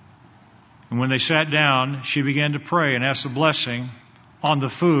 And when they sat down, she began to pray and ask the blessing on the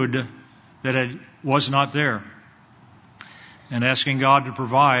food that was not there, and asking God to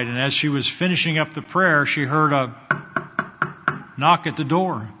provide. And as she was finishing up the prayer, she heard a knock at the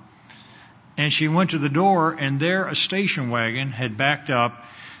door. And she went to the door, and there a station wagon had backed up.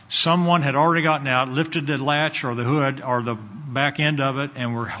 Someone had already gotten out, lifted the latch or the hood or the back end of it,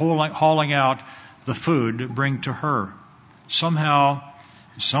 and were hauling out the food to bring to her. Somehow,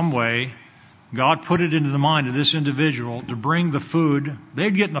 some way, God put it into the mind of this individual to bring the food.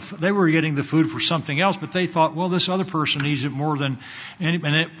 They were getting the food for something else, but they thought, well, this other person needs it more than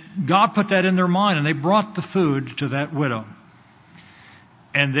anybody. God put that in their mind, and they brought the food to that widow.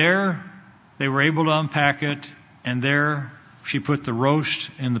 And there, they were able to unpack it, and there she put the roast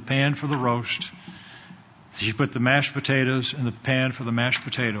in the pan for the roast. She put the mashed potatoes in the pan for the mashed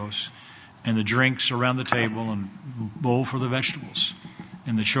potatoes, and the drinks around the table and bowl for the vegetables.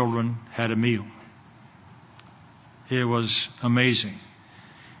 And the children had a meal. It was amazing.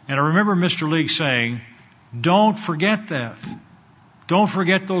 And I remember Mr. League saying, don't forget that. Don't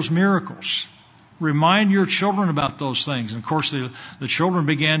forget those miracles. Remind your children about those things. And of course, the children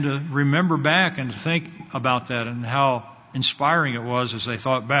began to remember back and to think about that and how inspiring it was as they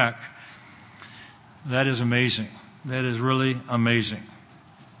thought back. That is amazing. That is really amazing.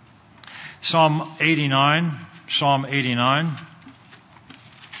 Psalm 89. Psalm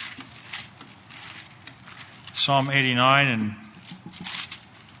 89, and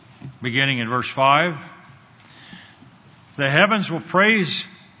beginning in verse 5. The heavens will praise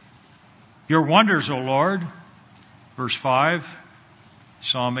your wonders, O Lord. Verse 5.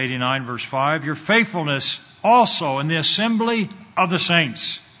 Psalm 89, verse 5. Your faithfulness also in the assembly of the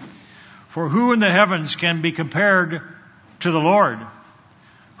saints. For who in the heavens can be compared to the Lord?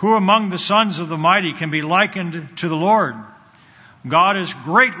 Who among the sons of the mighty can be likened to the Lord? God is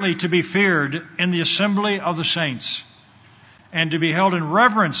greatly to be feared in the assembly of the saints, and to be held in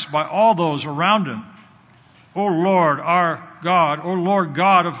reverence by all those around him. O Lord, our God, O Lord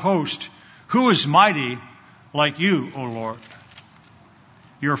God of hosts, who is mighty like you, O Lord?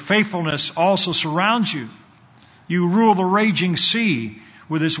 Your faithfulness also surrounds you. You rule the raging sea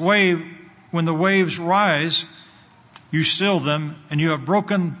with its wave. When the waves rise, you still them, and you have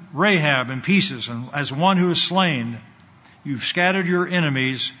broken Rahab in pieces, and as one who is slain, you've scattered your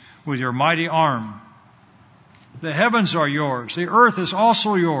enemies with your mighty arm. The heavens are yours. The earth is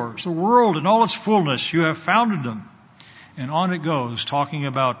also yours. The world and all its fullness, you have founded them. And on it goes, talking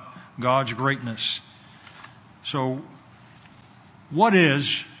about God's greatness. So, what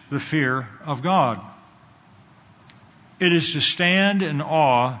is the fear of God? It is to stand in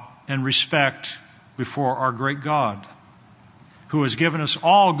awe and respect before our great God, who has given us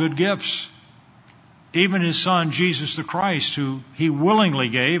all good gifts. Even his Son, Jesus the Christ, who he willingly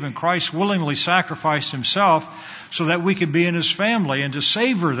gave, and Christ willingly sacrificed himself so that we could be in his family, and to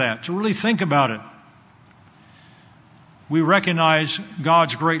savor that, to really think about it. We recognize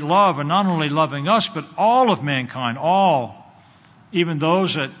God's great love, and not only loving us, but all of mankind, all, even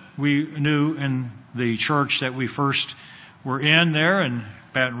those that we knew in the church that we first were in there in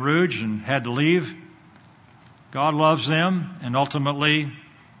Baton Rouge and had to leave. God loves them, and ultimately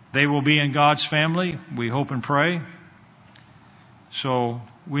they will be in God's family, we hope and pray. So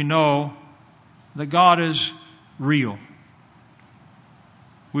we know that God is real.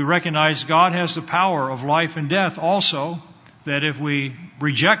 We recognize God has the power of life and death also, that if we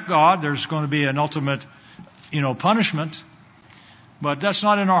reject God, there's going to be an ultimate, punishment. But that's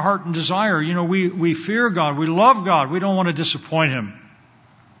not in our heart and desire. We fear God. We love God. We don't want to disappoint Him.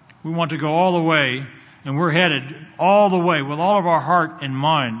 We want to go all the way, and we're headed all the way with all of our heart and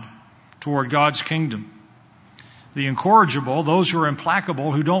mind toward God's kingdom. The incorrigible, those who are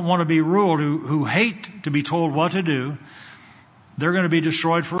implacable, who don't want to be ruled, who hate to be told what to do, they're going to be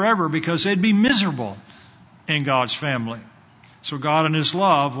destroyed forever because they'd be miserable in God's family. So God in His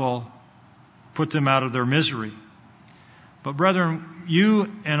love will put them out of their misery. But brethren,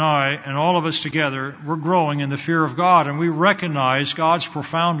 you and I and all of us together, we're growing in the fear of God, and we recognize God's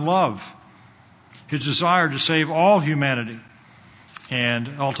profound love, His desire to save all humanity,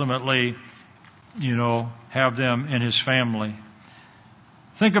 and ultimately, have them in His family.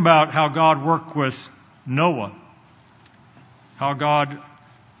 Think about how God worked with Noah, how God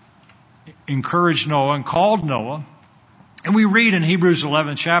encouraged Noah and called Noah. And we read in Hebrews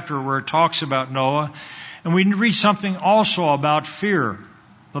 11 chapter where it talks about Noah, and we read something also about fear,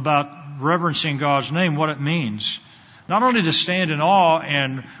 about reverencing God's name, what it means. Not only to stand in awe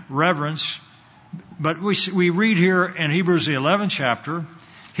and reverence, but we read here in Hebrews the 11th chapter,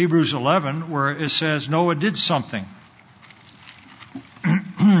 Hebrews 11, where it says Noah did something.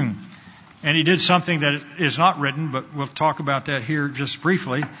 And he did something that is not written, but we'll talk about that here just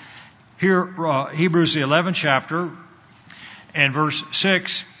briefly. Here, Hebrews the 11th chapter and verse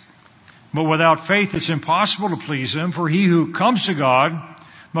 6, but without faith it's impossible to please Him, for he who comes to God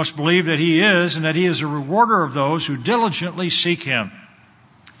must believe that He is, and that He is a rewarder of those who diligently seek Him.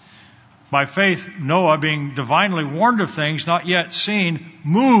 By faith, Noah, being divinely warned of things not yet seen,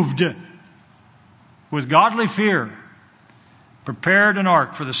 moved with godly fear, prepared an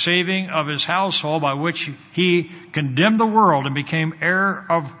ark for the saving of his household, by which he condemned the world and became heir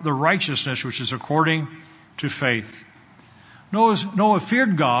of the righteousness which is according to faith. Noah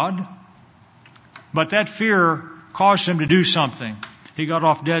feared God, but that fear caused him to do something. He got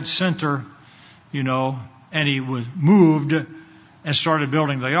off dead center, and he was moved and started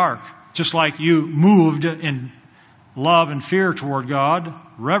building the ark. Just like you moved in love and fear toward God,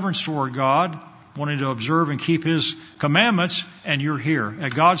 reverence toward God, wanting to observe and keep His commandments, and you're here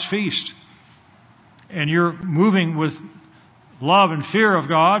at God's feast. And you're moving with love and fear of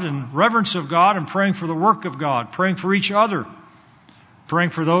God and reverence of God and praying for the work of God, praying for each other, praying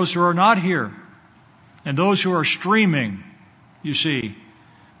for those who are not here and those who are streaming. You see,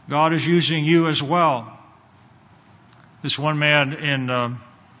 God is using you as well. This one man in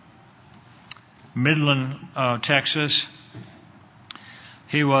Midland, Texas,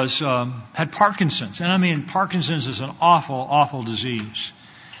 he had Parkinson's. And Parkinson's is an awful, awful disease.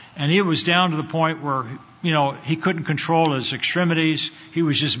 And he was down to the point where, he couldn't control his extremities. He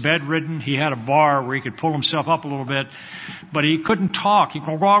was just bedridden. He had a bar where he could pull himself up a little bit, but he couldn't talk. It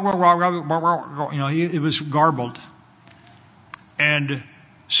was garbled. And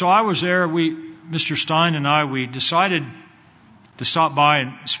so I was there. Mr. Stein and I, we decided to stop by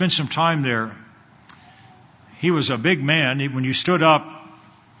and spend some time there. He was a big man. When you stood up,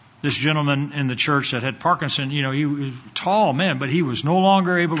 this gentleman in the church that had Parkinson, he was a tall man, but he was no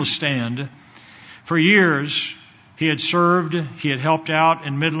longer able to stand. For years, he had served, he had helped out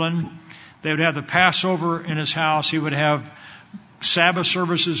in Midland. They would have the Passover in his house. He would have Sabbath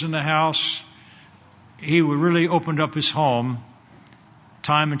services in the house. He would really opened up his home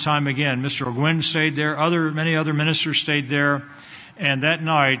time and time again. Mr. O'Gwyn stayed there. Many other ministers stayed there. And that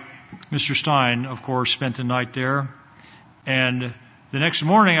night, Mr. Stein, of course, spent the night there. And the next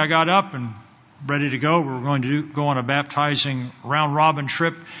morning, I got up and ready to go. We were going to go on a baptizing round-robin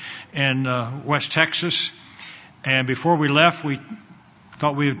trip in West Texas. And before we left, we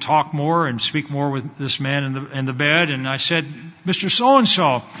thought we would talk more and speak more with this man in the bed. And I said, Mr.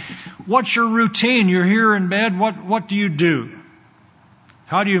 So-and-so, what's your routine? You're here in bed. What do you do?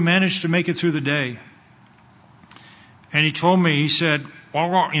 How do you manage to make it through the day? And he told me, he said,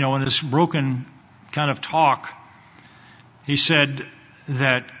 in this broken kind of talk, he said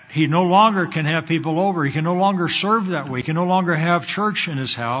that he no longer can have people over. He can no longer serve that way. He can no longer have church in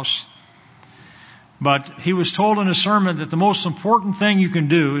his house. But he was told in a sermon that the most important thing you can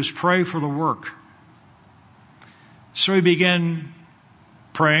do is pray for the work. So he began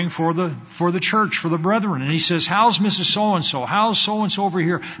praying for the church, for the brethren. And he says, how's Mrs. So-and-so? How's so-and-so over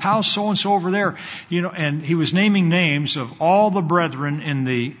here? How's so-and-so over there? And he was naming names of all the brethren in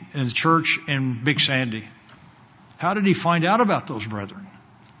the church in Big Sandy. How did he find out about those brethren?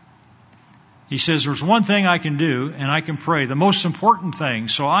 He says, there's one thing I can do, and I can pray, the most important thing.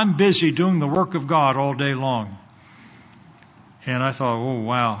 So I'm busy doing the work of God all day long. And I thought, oh,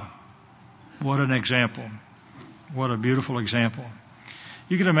 wow, what an example. What a beautiful example.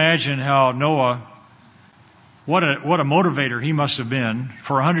 You can imagine how Noah, what a motivator he must have been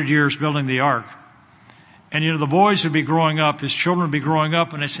for 100 years building the ark. And, the boys would be growing up, his children would be growing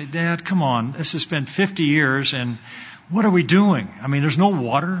up, and they say, Dad, come on, this has been 50 years, and what are we doing? I mean, there's no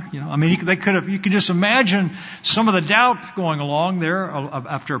water, you could just imagine some of the doubt going along there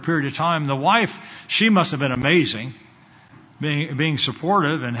after a period of time. The wife, she must have been amazing, being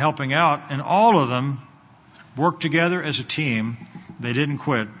supportive and helping out, and all of them worked together as a team. They didn't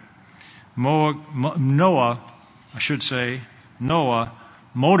quit. Noah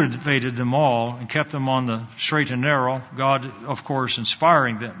motivated them all and kept them on the straight and narrow, God, of course,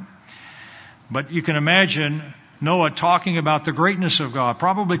 inspiring them. But you can imagine Noah talking about the greatness of God,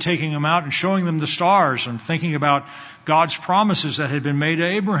 probably taking them out and showing them the stars and thinking about God's promises that had been made to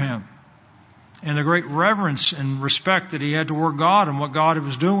Abraham and the great reverence and respect that he had toward God and what God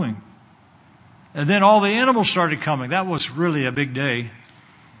was doing. And then all the animals started coming. That was really a big day.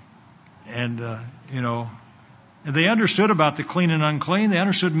 And, and they understood about the clean and unclean. They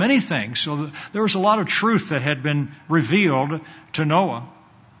understood many things. So there was a lot of truth that had been revealed to Noah.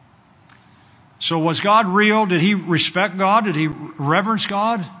 So was God real? Did he respect God? Did he reverence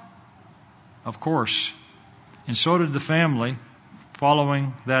God? Of course. And so did the family,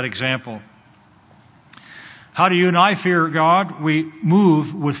 following that example. How do you and I fear God? We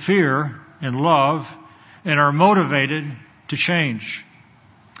move with fear and love and are motivated to change.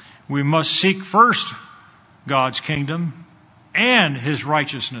 We must seek first God's kingdom and His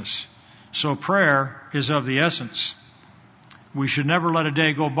righteousness. So prayer is of the essence. We should never let a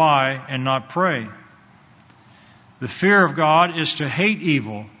day go by and not pray. The fear of God is to hate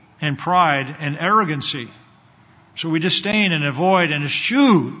evil and pride and arrogancy. So we disdain and avoid and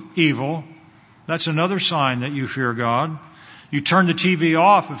eschew evil. That's another sign that you fear God. You turn the TV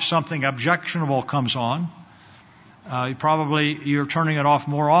off if something objectionable comes on. You're turning it off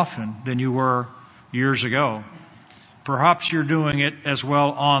more often than you were years ago. Perhaps you're doing it as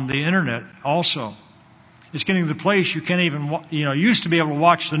well on the internet also. It's getting to the place you can't even, used to be able to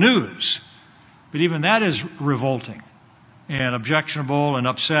watch the news. But even that is revolting and objectionable and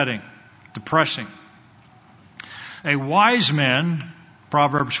upsetting, depressing. A wise man,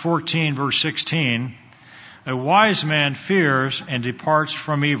 Proverbs 14 verse 16, a wise man fears and departs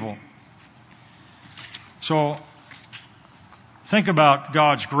from evil. So, think about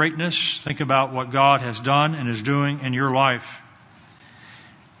God's greatness. Think about what God has done and is doing in your life.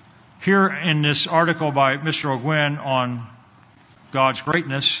 Here in this article by Mr. Ogwyn on God's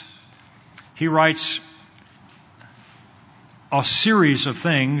greatness, he writes a series of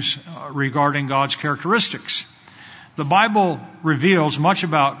things regarding God's characteristics. The Bible reveals much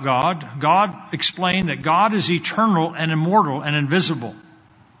about God. God explained that God is eternal and immortal and invisible.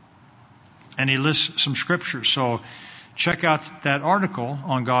 And he lists some scriptures. So check out that article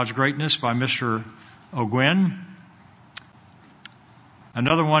on God's greatness by Mr. Ogwyn.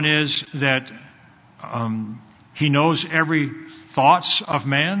 Another one is that he knows every thoughts of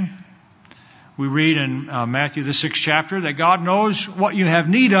man. We read in Matthew the 6th chapter that God knows what you have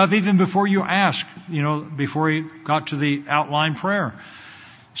need of even before you ask, before he got to the outline prayer.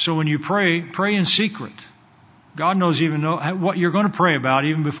 So when you pray in secret. God knows even what you're going to pray about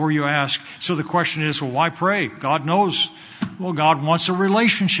even before you ask. So the question is, well, why pray? God knows. Well, God wants a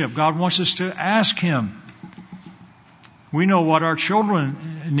relationship. God wants us to ask Him. We know what our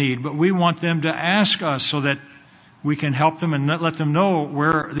children need, but we want them to ask us so that we can help them and let them know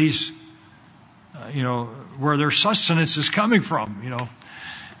where where their sustenance is coming from,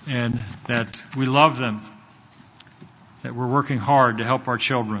 and that we love them, that we're working hard to help our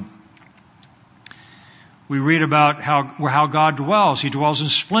children. We read about how God dwells. He dwells in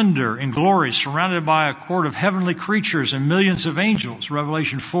splendor, in glory, surrounded by a court of heavenly creatures and millions of angels.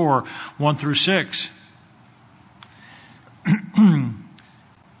 Revelation 4, 1 through 6.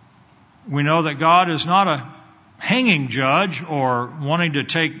 We know that God is not a hanging judge or wanting to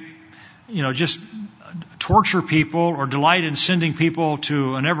take, just torture people or delight in sending people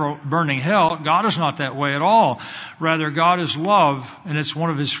to an ever-burning hell. God is not that way at all. Rather, God is love, and it's one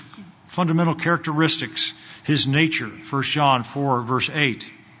of His fundamental characteristics, His nature. 1 John 4, verse 8.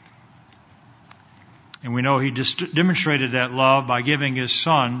 And we know He demonstrated that love by giving His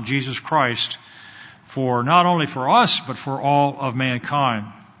Son, Jesus Christ, for not only for us, but for all of mankind.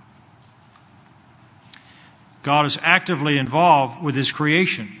 God is actively involved with His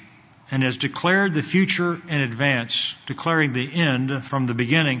creation and has declared the future in advance, declaring the end from the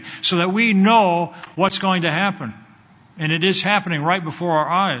beginning, so that we know what's going to happen. And it is happening right before our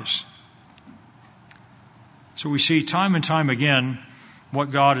eyes. So we see time and time again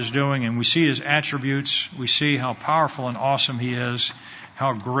what God is doing, and we see His attributes. We see how powerful and awesome He is,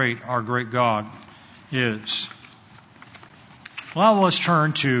 how great our great God is. Well, let's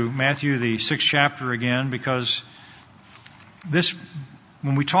turn to Matthew, the 6th chapter again, because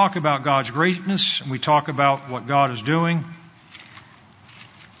when we talk about God's greatness and we talk about what God is doing,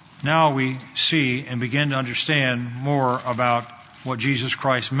 now we see and begin to understand more about what Jesus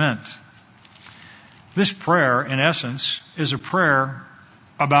Christ meant. This prayer, in essence, is a prayer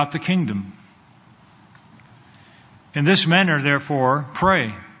about the kingdom. In this manner, therefore,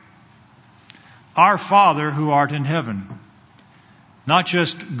 pray. Our Father who art in heaven. Not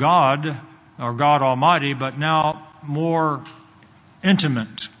just God or God Almighty, but now more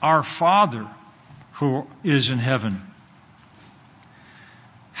intimate. Our Father who is in heaven.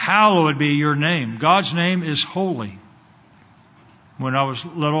 Hallowed be your name. God's name is holy. When I was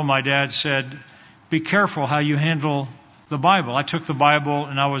little, my dad said, be careful how you handle the Bible. I took the Bible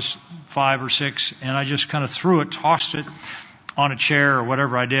and I was 5 or 6 and I just kind of threw it, tossed it on a chair or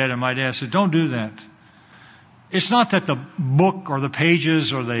whatever I did. And my dad said, don't do that. It's not that the book or the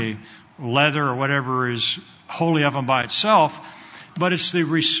pages or the leather or whatever is holy of them by itself, but it's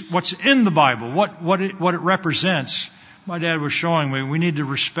what's in the Bible, what it represents. My dad was showing me we need to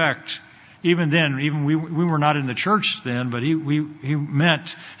respect. Even then, we were not in the church then, but he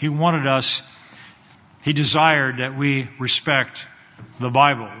wanted us. He desired that we respect the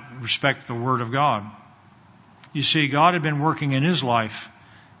Bible, respect the Word of God. You see, God had been working in his life.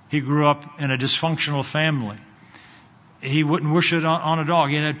 He grew up in a dysfunctional family. He wouldn't wish it on a dog.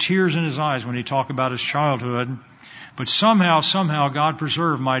 He had tears in his eyes when he talked about his childhood. But somehow God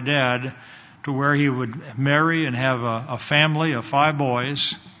preserved my dad to where he would marry and have a family of 5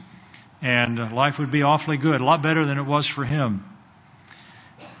 boys. And life would be awfully good, a lot better than it was for him.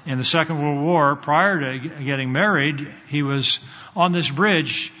 In the Second World War, prior to getting married, he was on this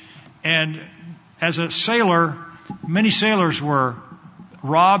bridge, and as a sailor, many sailors were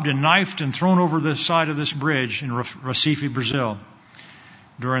robbed and knifed and thrown over the side of this bridge in Recife, Brazil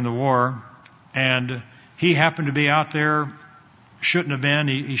during the war. And he happened to be out there, shouldn't have been.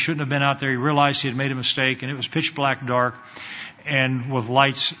 He shouldn't have been out there. He realized he had made a mistake, and it was pitch black dark and with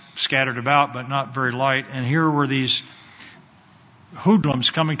lights scattered about, but not very light. And here were these hoodlums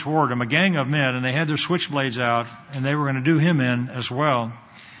coming toward him, a gang of men, and they had their switchblades out, and they were going to do him in as well.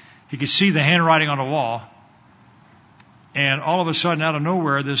 He could see the handwriting on the wall. And all of a sudden, out of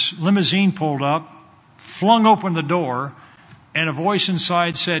nowhere, this limousine pulled up, flung open the door, and a voice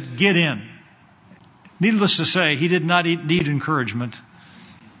inside said, get in. Needless to say, he did not need encouragement.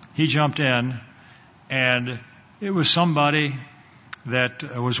 He jumped in, and it was somebody that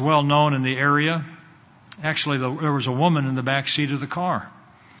was well known in the area. Actually, there was a woman in the back seat of the car,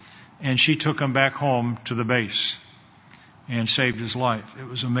 and she took him back home to the base and saved his life. It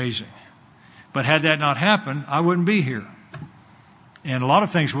was amazing. But had that not happened, I wouldn't be here. And a lot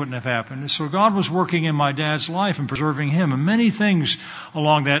of things wouldn't have happened. So God was working in my dad's life and preserving him. And many things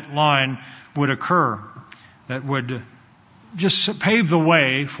along that line would occur that would just pave the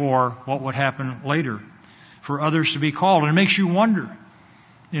way for what would happen later, for others to be called. And it makes you wonder,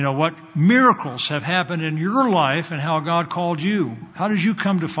 what miracles have happened in your life and how God called you. How did you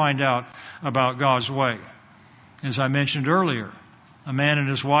come to find out about God's way? As I mentioned earlier, a man and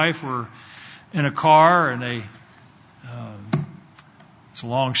his wife were in a car, and it's a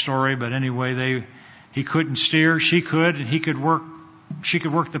long story, but anyway, he couldn't steer, she could, and she could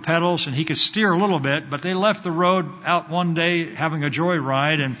work the pedals, and he could steer a little bit, but they left the road out one day having a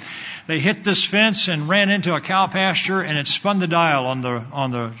joyride, and they hit this fence and ran into a cow pasture, and it spun the dial on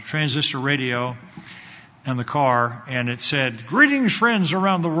the transistor radio in the car, and it said, "Greetings, friends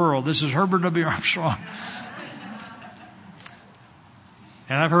around the world. This is Herbert W. Armstrong."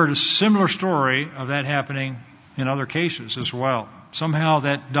 And I've heard a similar story of that happening in other cases as well. Somehow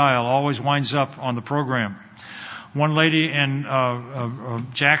that dial always winds up on the program. One lady in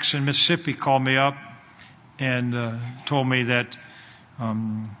Jackson, Mississippi called me up and told me that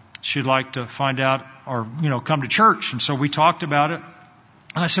she'd like to find out or, come to church. And so we talked about it.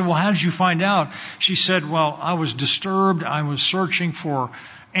 And I said, well, how did you find out? She said, well, I was disturbed. I was searching for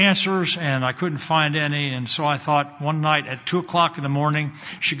answers and I couldn't find any. And so I thought one night at 2:00 in the morning,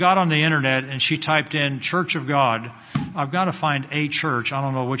 she got on the internet and she typed in Church of God. I've got to find a church. I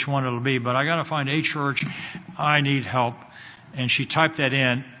don't know which one it'll be, but I got to find a church. I need help. And she typed that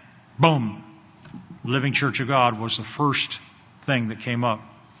in. Boom. Living Church of God was the first thing that came up.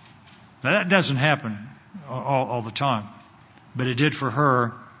 Now that doesn't happen all the time, but it did for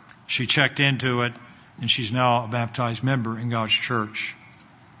her. She checked into it and she's now a baptized member in God's church.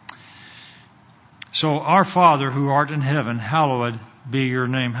 So, our Father who art in heaven, hallowed be your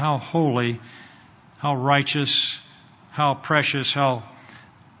name. How holy, how righteous, how precious, how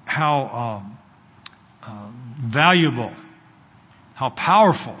valuable, how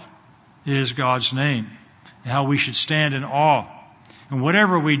powerful is God's name, and how we should stand in awe. And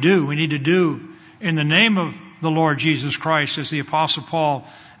whatever we do, we need to do in the name of the Lord Jesus Christ, as the Apostle Paul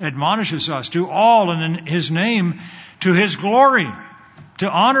admonishes us. Do all in His name to His glory, to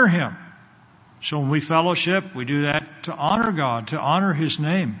honor Him. So when we fellowship, we do that to honor God, to honor His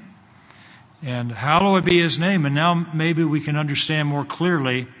name. And hallowed be His name. And now maybe we can understand more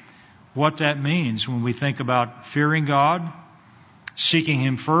clearly what that means when we think about fearing God, seeking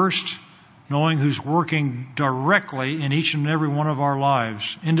Him first, knowing who's working directly in each and every one of our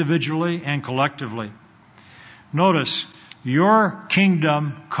lives, individually and collectively. Notice, your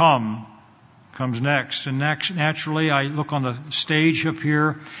kingdom come comes next. And naturally, I look on the stage up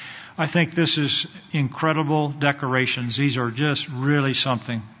here. I think this is incredible decorations. These are just really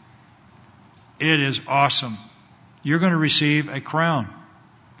something. It is awesome. You're going to receive a crown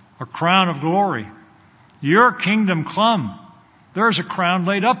of glory. Your kingdom come. There's a crown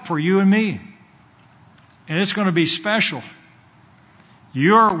laid up for you and me. And it's going to be special.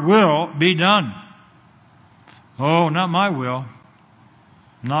 Your will be done. Oh, not my will.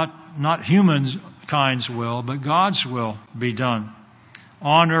 Not humankind's will, but God's will be done.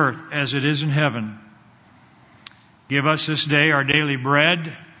 On earth as it is in heaven. Give us this day our daily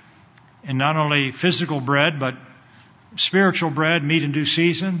bread, and not only physical bread, but spiritual bread, meat in due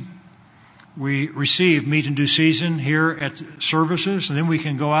season. We receive meat in due season here at services, and then we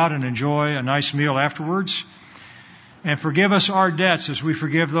can go out and enjoy a nice meal afterwards. And forgive us our debts as we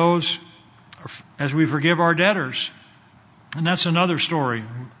forgive our debtors. And that's another story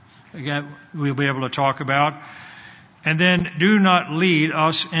again we'll be able to talk about. And then, do not lead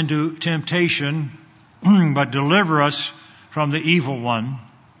us into temptation, but deliver us from the evil one.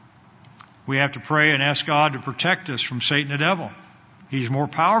 We have to pray and ask God to protect us from Satan the devil. He's more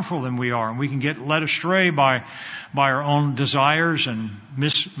powerful than we are, and we can get led astray by our own desires and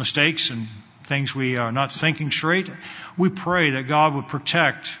mistakes and things we are not thinking straight. We pray that God would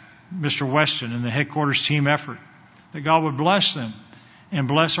protect Mr. Weston and the headquarters team effort, that God would bless them and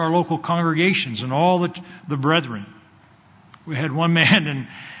bless our local congregations and all the brethren. We had one man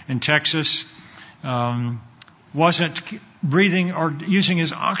in Texas, wasn't breathing or using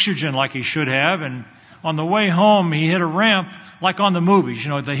his oxygen like he should have, and on the way home he hit a ramp like on the movies.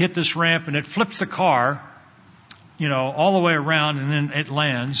 They hit this ramp and it flips the car, all the way around, and then it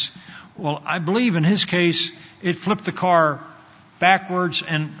lands. Well, I believe in his case it flipped the car backwards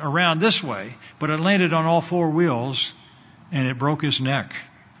and around this way, but it landed on all four wheels and it broke his neck.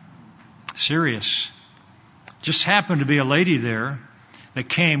 Serious. Just happened to be a lady there that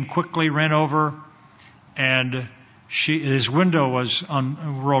came quickly, ran over, and his window was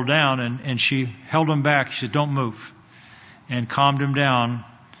rolled down, and she held him back. She said, "Don't move," and calmed him down,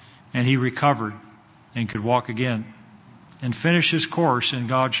 and he recovered and could walk again and finish his course in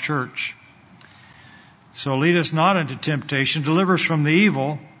God's church. So lead us not into temptation, deliver us from the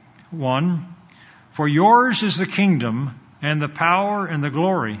evil one. For yours is the kingdom and the power and the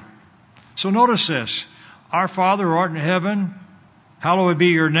glory. So notice this. Our Father who art in heaven, hallowed be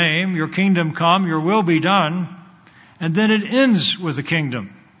your name. Your kingdom come, your will be done. And then it ends with the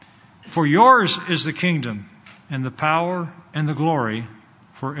kingdom. For yours is the kingdom and the power and the glory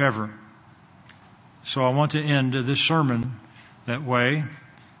forever. So I want to end this sermon that way.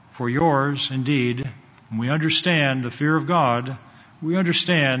 For yours, indeed, when we understand the fear of God, we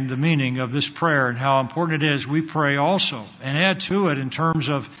understand the meaning of this prayer and how important it is we pray also and add to it in terms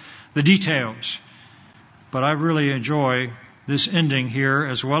of the details. But I really enjoy this ending here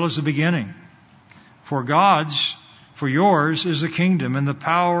as well as the beginning. For yours is the kingdom and the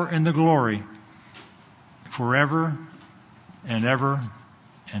power and the glory forever and ever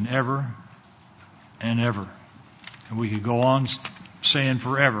and ever and ever. And we could go on saying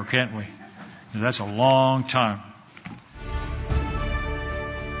forever, can't we? That's a long time.